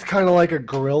then looked kind of like a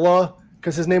gorilla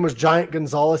because his name was Giant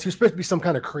Gonzalez. He was supposed to be some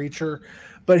kind of creature,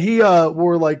 but he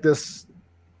wore like this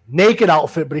naked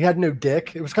outfit, but he had no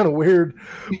dick. It was kind of weird.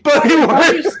 But he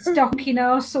was stocking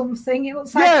or something. It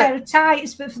looks like a pair of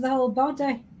tights, but for the whole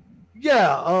body.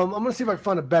 Yeah, I'm going to see if I can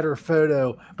find a better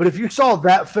photo. But if you saw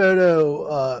that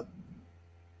photo,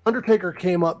 Undertaker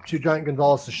came up to Giant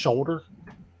Gonzalez's shoulder.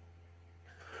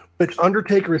 But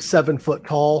Undertaker is 7 foot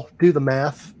tall. Do the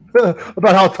math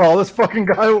about how tall this fucking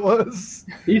guy was.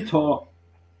 He's tall.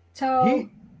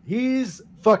 He's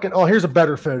fucking... Oh, here's a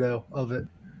better photo of it.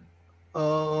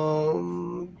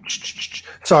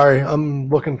 Sorry, I'm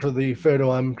looking for the photo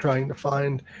I'm trying to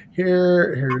find.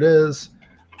 Here it is.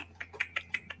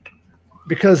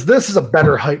 Because this is a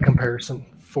better height comparison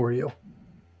for you.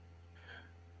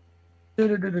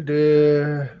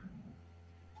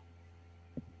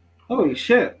 Holy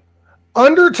shit.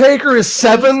 Undertaker is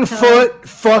 7 foot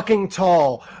fucking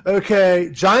tall. Okay,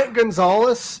 Giant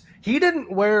Gonzalez, he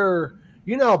didn't wear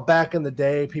You know, back in the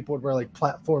day, people would wear like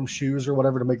platform shoes or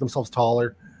whatever to make themselves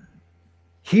taller.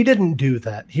 He didn't do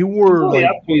that. He wore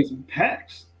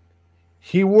pecs.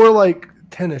 He wore like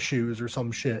tennis shoes or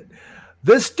some shit.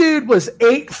 This dude was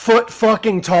 8 foot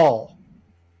fucking tall.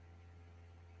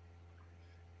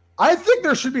 I think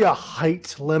there should be a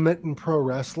height limit in pro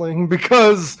wrestling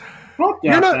because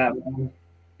you're not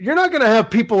going to have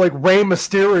people like Rey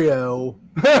Mysterio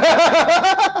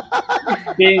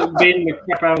beating the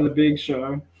crap out of the Big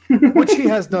Show, which he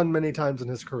has done many times in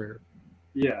his career.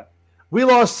 Yeah, we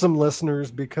lost some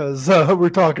listeners because we're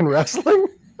talking wrestling.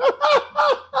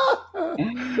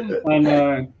 I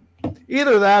know.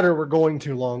 Either that or we're going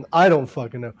too long. I don't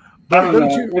fucking know. But I don't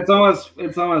know. It's almost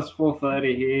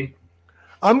 4:30 here.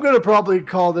 I'm gonna probably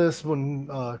call this one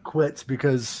quits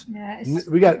because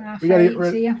we got to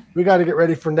get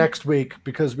ready for next week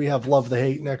because we have Love the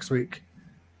Hate next week.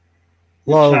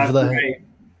 Love the Hate.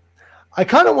 I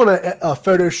kind of want to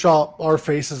Photoshop our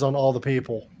faces on all the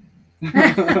people.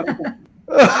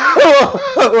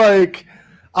 Like,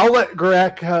 I'll let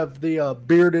Greg have the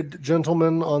bearded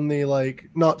gentleman on the like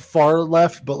not far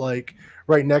left, but like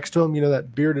right next to him. You know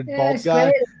that bearded bald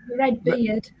guy. Red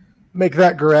beard. Make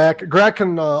that Greg. Greg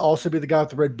can also be the guy with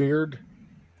the red beard.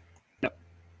 Yep.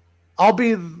 I'll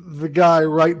be the guy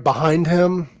right behind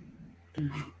him.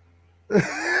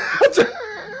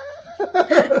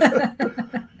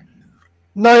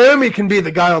 Naomi can be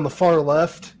the guy on the far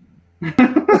left. That's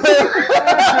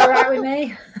all right with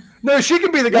me. No, she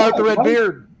can be the guy with the red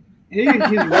beard. He's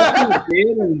rocking the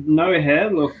beard and no hair.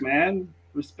 Look, man,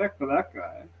 respect for that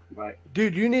guy. Like,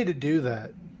 dude, you need to do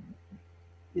that.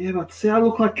 Yeah, but see, I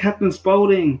look like Captain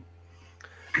Spaulding.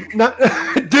 Do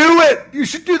it. You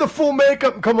should do the full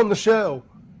makeup and come on the show.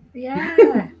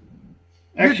 Yeah.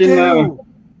 Actually, no.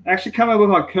 Actually, come up with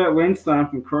like Kurt Weinstein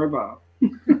from Crowbar.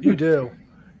 You do.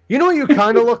 You know what you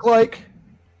kind of look like?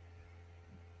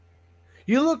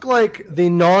 You look like the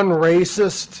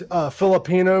non-racist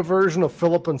Filipino version of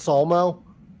Philip and Salmo.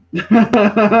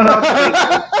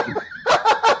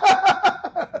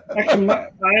 Actually,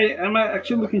 I'm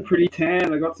actually looking pretty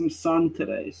tan. I got some sun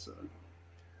today, so.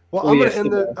 Well, I'm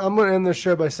gonna end the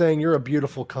show by saying you're a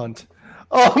beautiful cunt.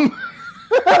 I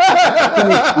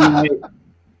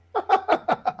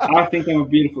think I'm a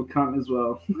beautiful cunt as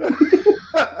well.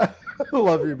 I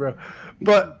love you, bro.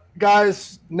 But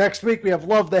guys, next week we have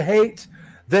Love the Hate.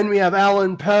 Then we have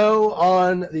Alan Poe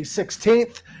on the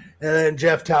 16th. And then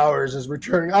Jeff Towers is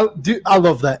returning. I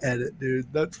love that edit,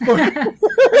 dude. That's fucking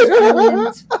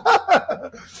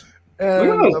Look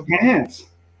at those pants.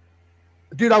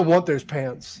 Dude, I want those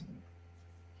pants.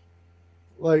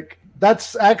 Like,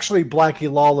 that's actually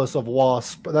Blackie Lawless of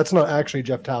Wasp, but that's not actually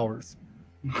Jeff Towers.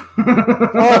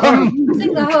 I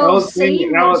think the whole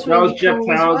scene that was Jeff cool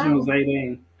Towers when he well. was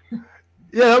 18.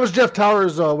 Yeah, that was Jeff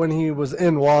Towers when he was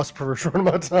in Wasp for a short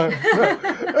amount of time.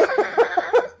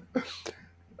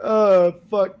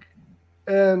 Fuck.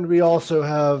 And we also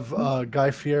have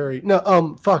Guy Fieri.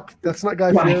 No, fuck. That's not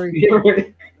Guy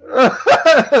Fieri.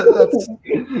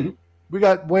 We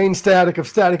got Wayne Static of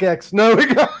Static X. No, we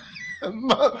got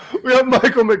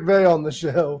Michael McVeigh on the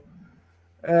show.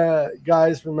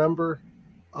 Guys, remember?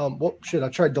 Well, shit, I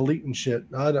tried deleting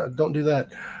shit. Don't do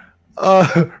that.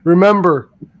 Remember,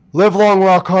 live long,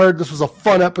 rock hard. This was a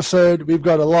fun episode. We've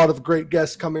got a lot of great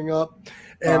guests coming up,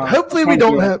 and hopefully we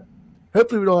don't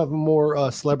have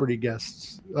more celebrity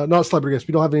guests. Not celebrity guests.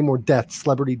 We don't have any more deaths,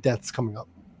 celebrity deaths coming up.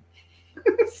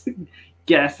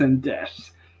 Guests and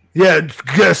deaths. Yeah,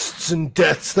 guests and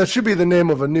deaths. That should be the name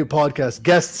of a new podcast.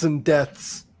 Guests and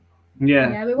deaths.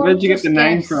 Yeah. Where did you get the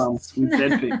name from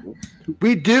dead people?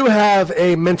 We do have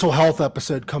a mental health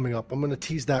episode coming up. I'm going to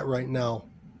tease that right now.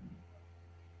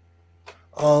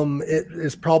 It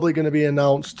is probably going to be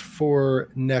announced for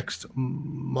next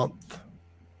month.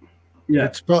 Yeah,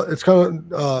 it's going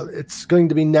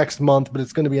to be next month, but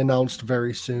it's going to be announced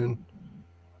very soon.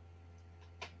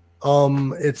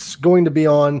 It's going to be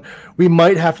on. We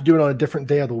might have to do it on a different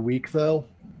day of the week, though.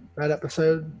 That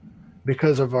episode,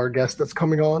 because of our guest that's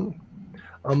coming on.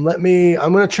 I'm going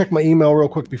to check my email real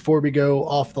quick before we go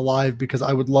off the live because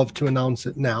I would love to announce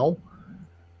it now.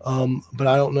 But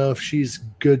I don't know if she's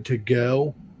good to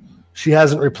go. She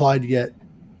hasn't replied yet.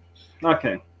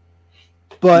 Okay.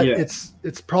 But yeah.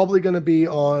 It's probably going to be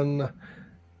on.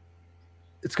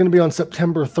 It's going to be on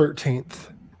September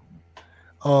 13th.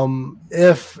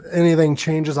 If anything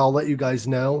changes, I'll let you guys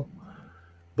know.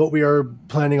 But we are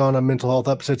planning on a mental health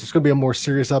episode. It's going to be a more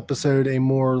serious episode, a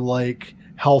more like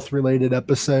health-related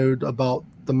episode about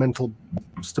the mental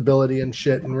stability and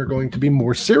shit. And we're going to be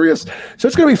more serious, so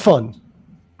it's going to be fun.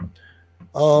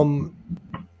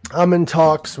 I'm in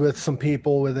talks with some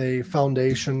people with a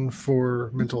foundation for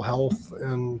mental health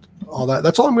and all that.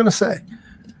 That's all I'm going to say.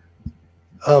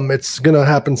 It's going to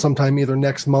happen sometime either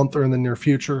next month or in the near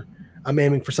future. I'm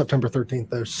aiming for September 13th,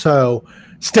 though. So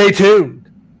stay tuned.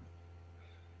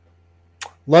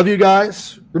 Love you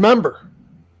guys. Remember,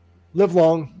 live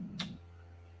long.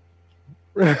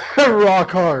 Rock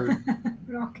hard.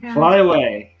 Rock hard. Fly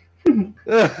away.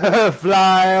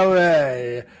 Fly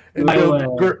away. And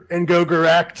go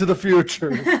Garak to the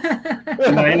future.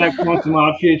 No, you're not going to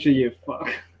my future, you fuck.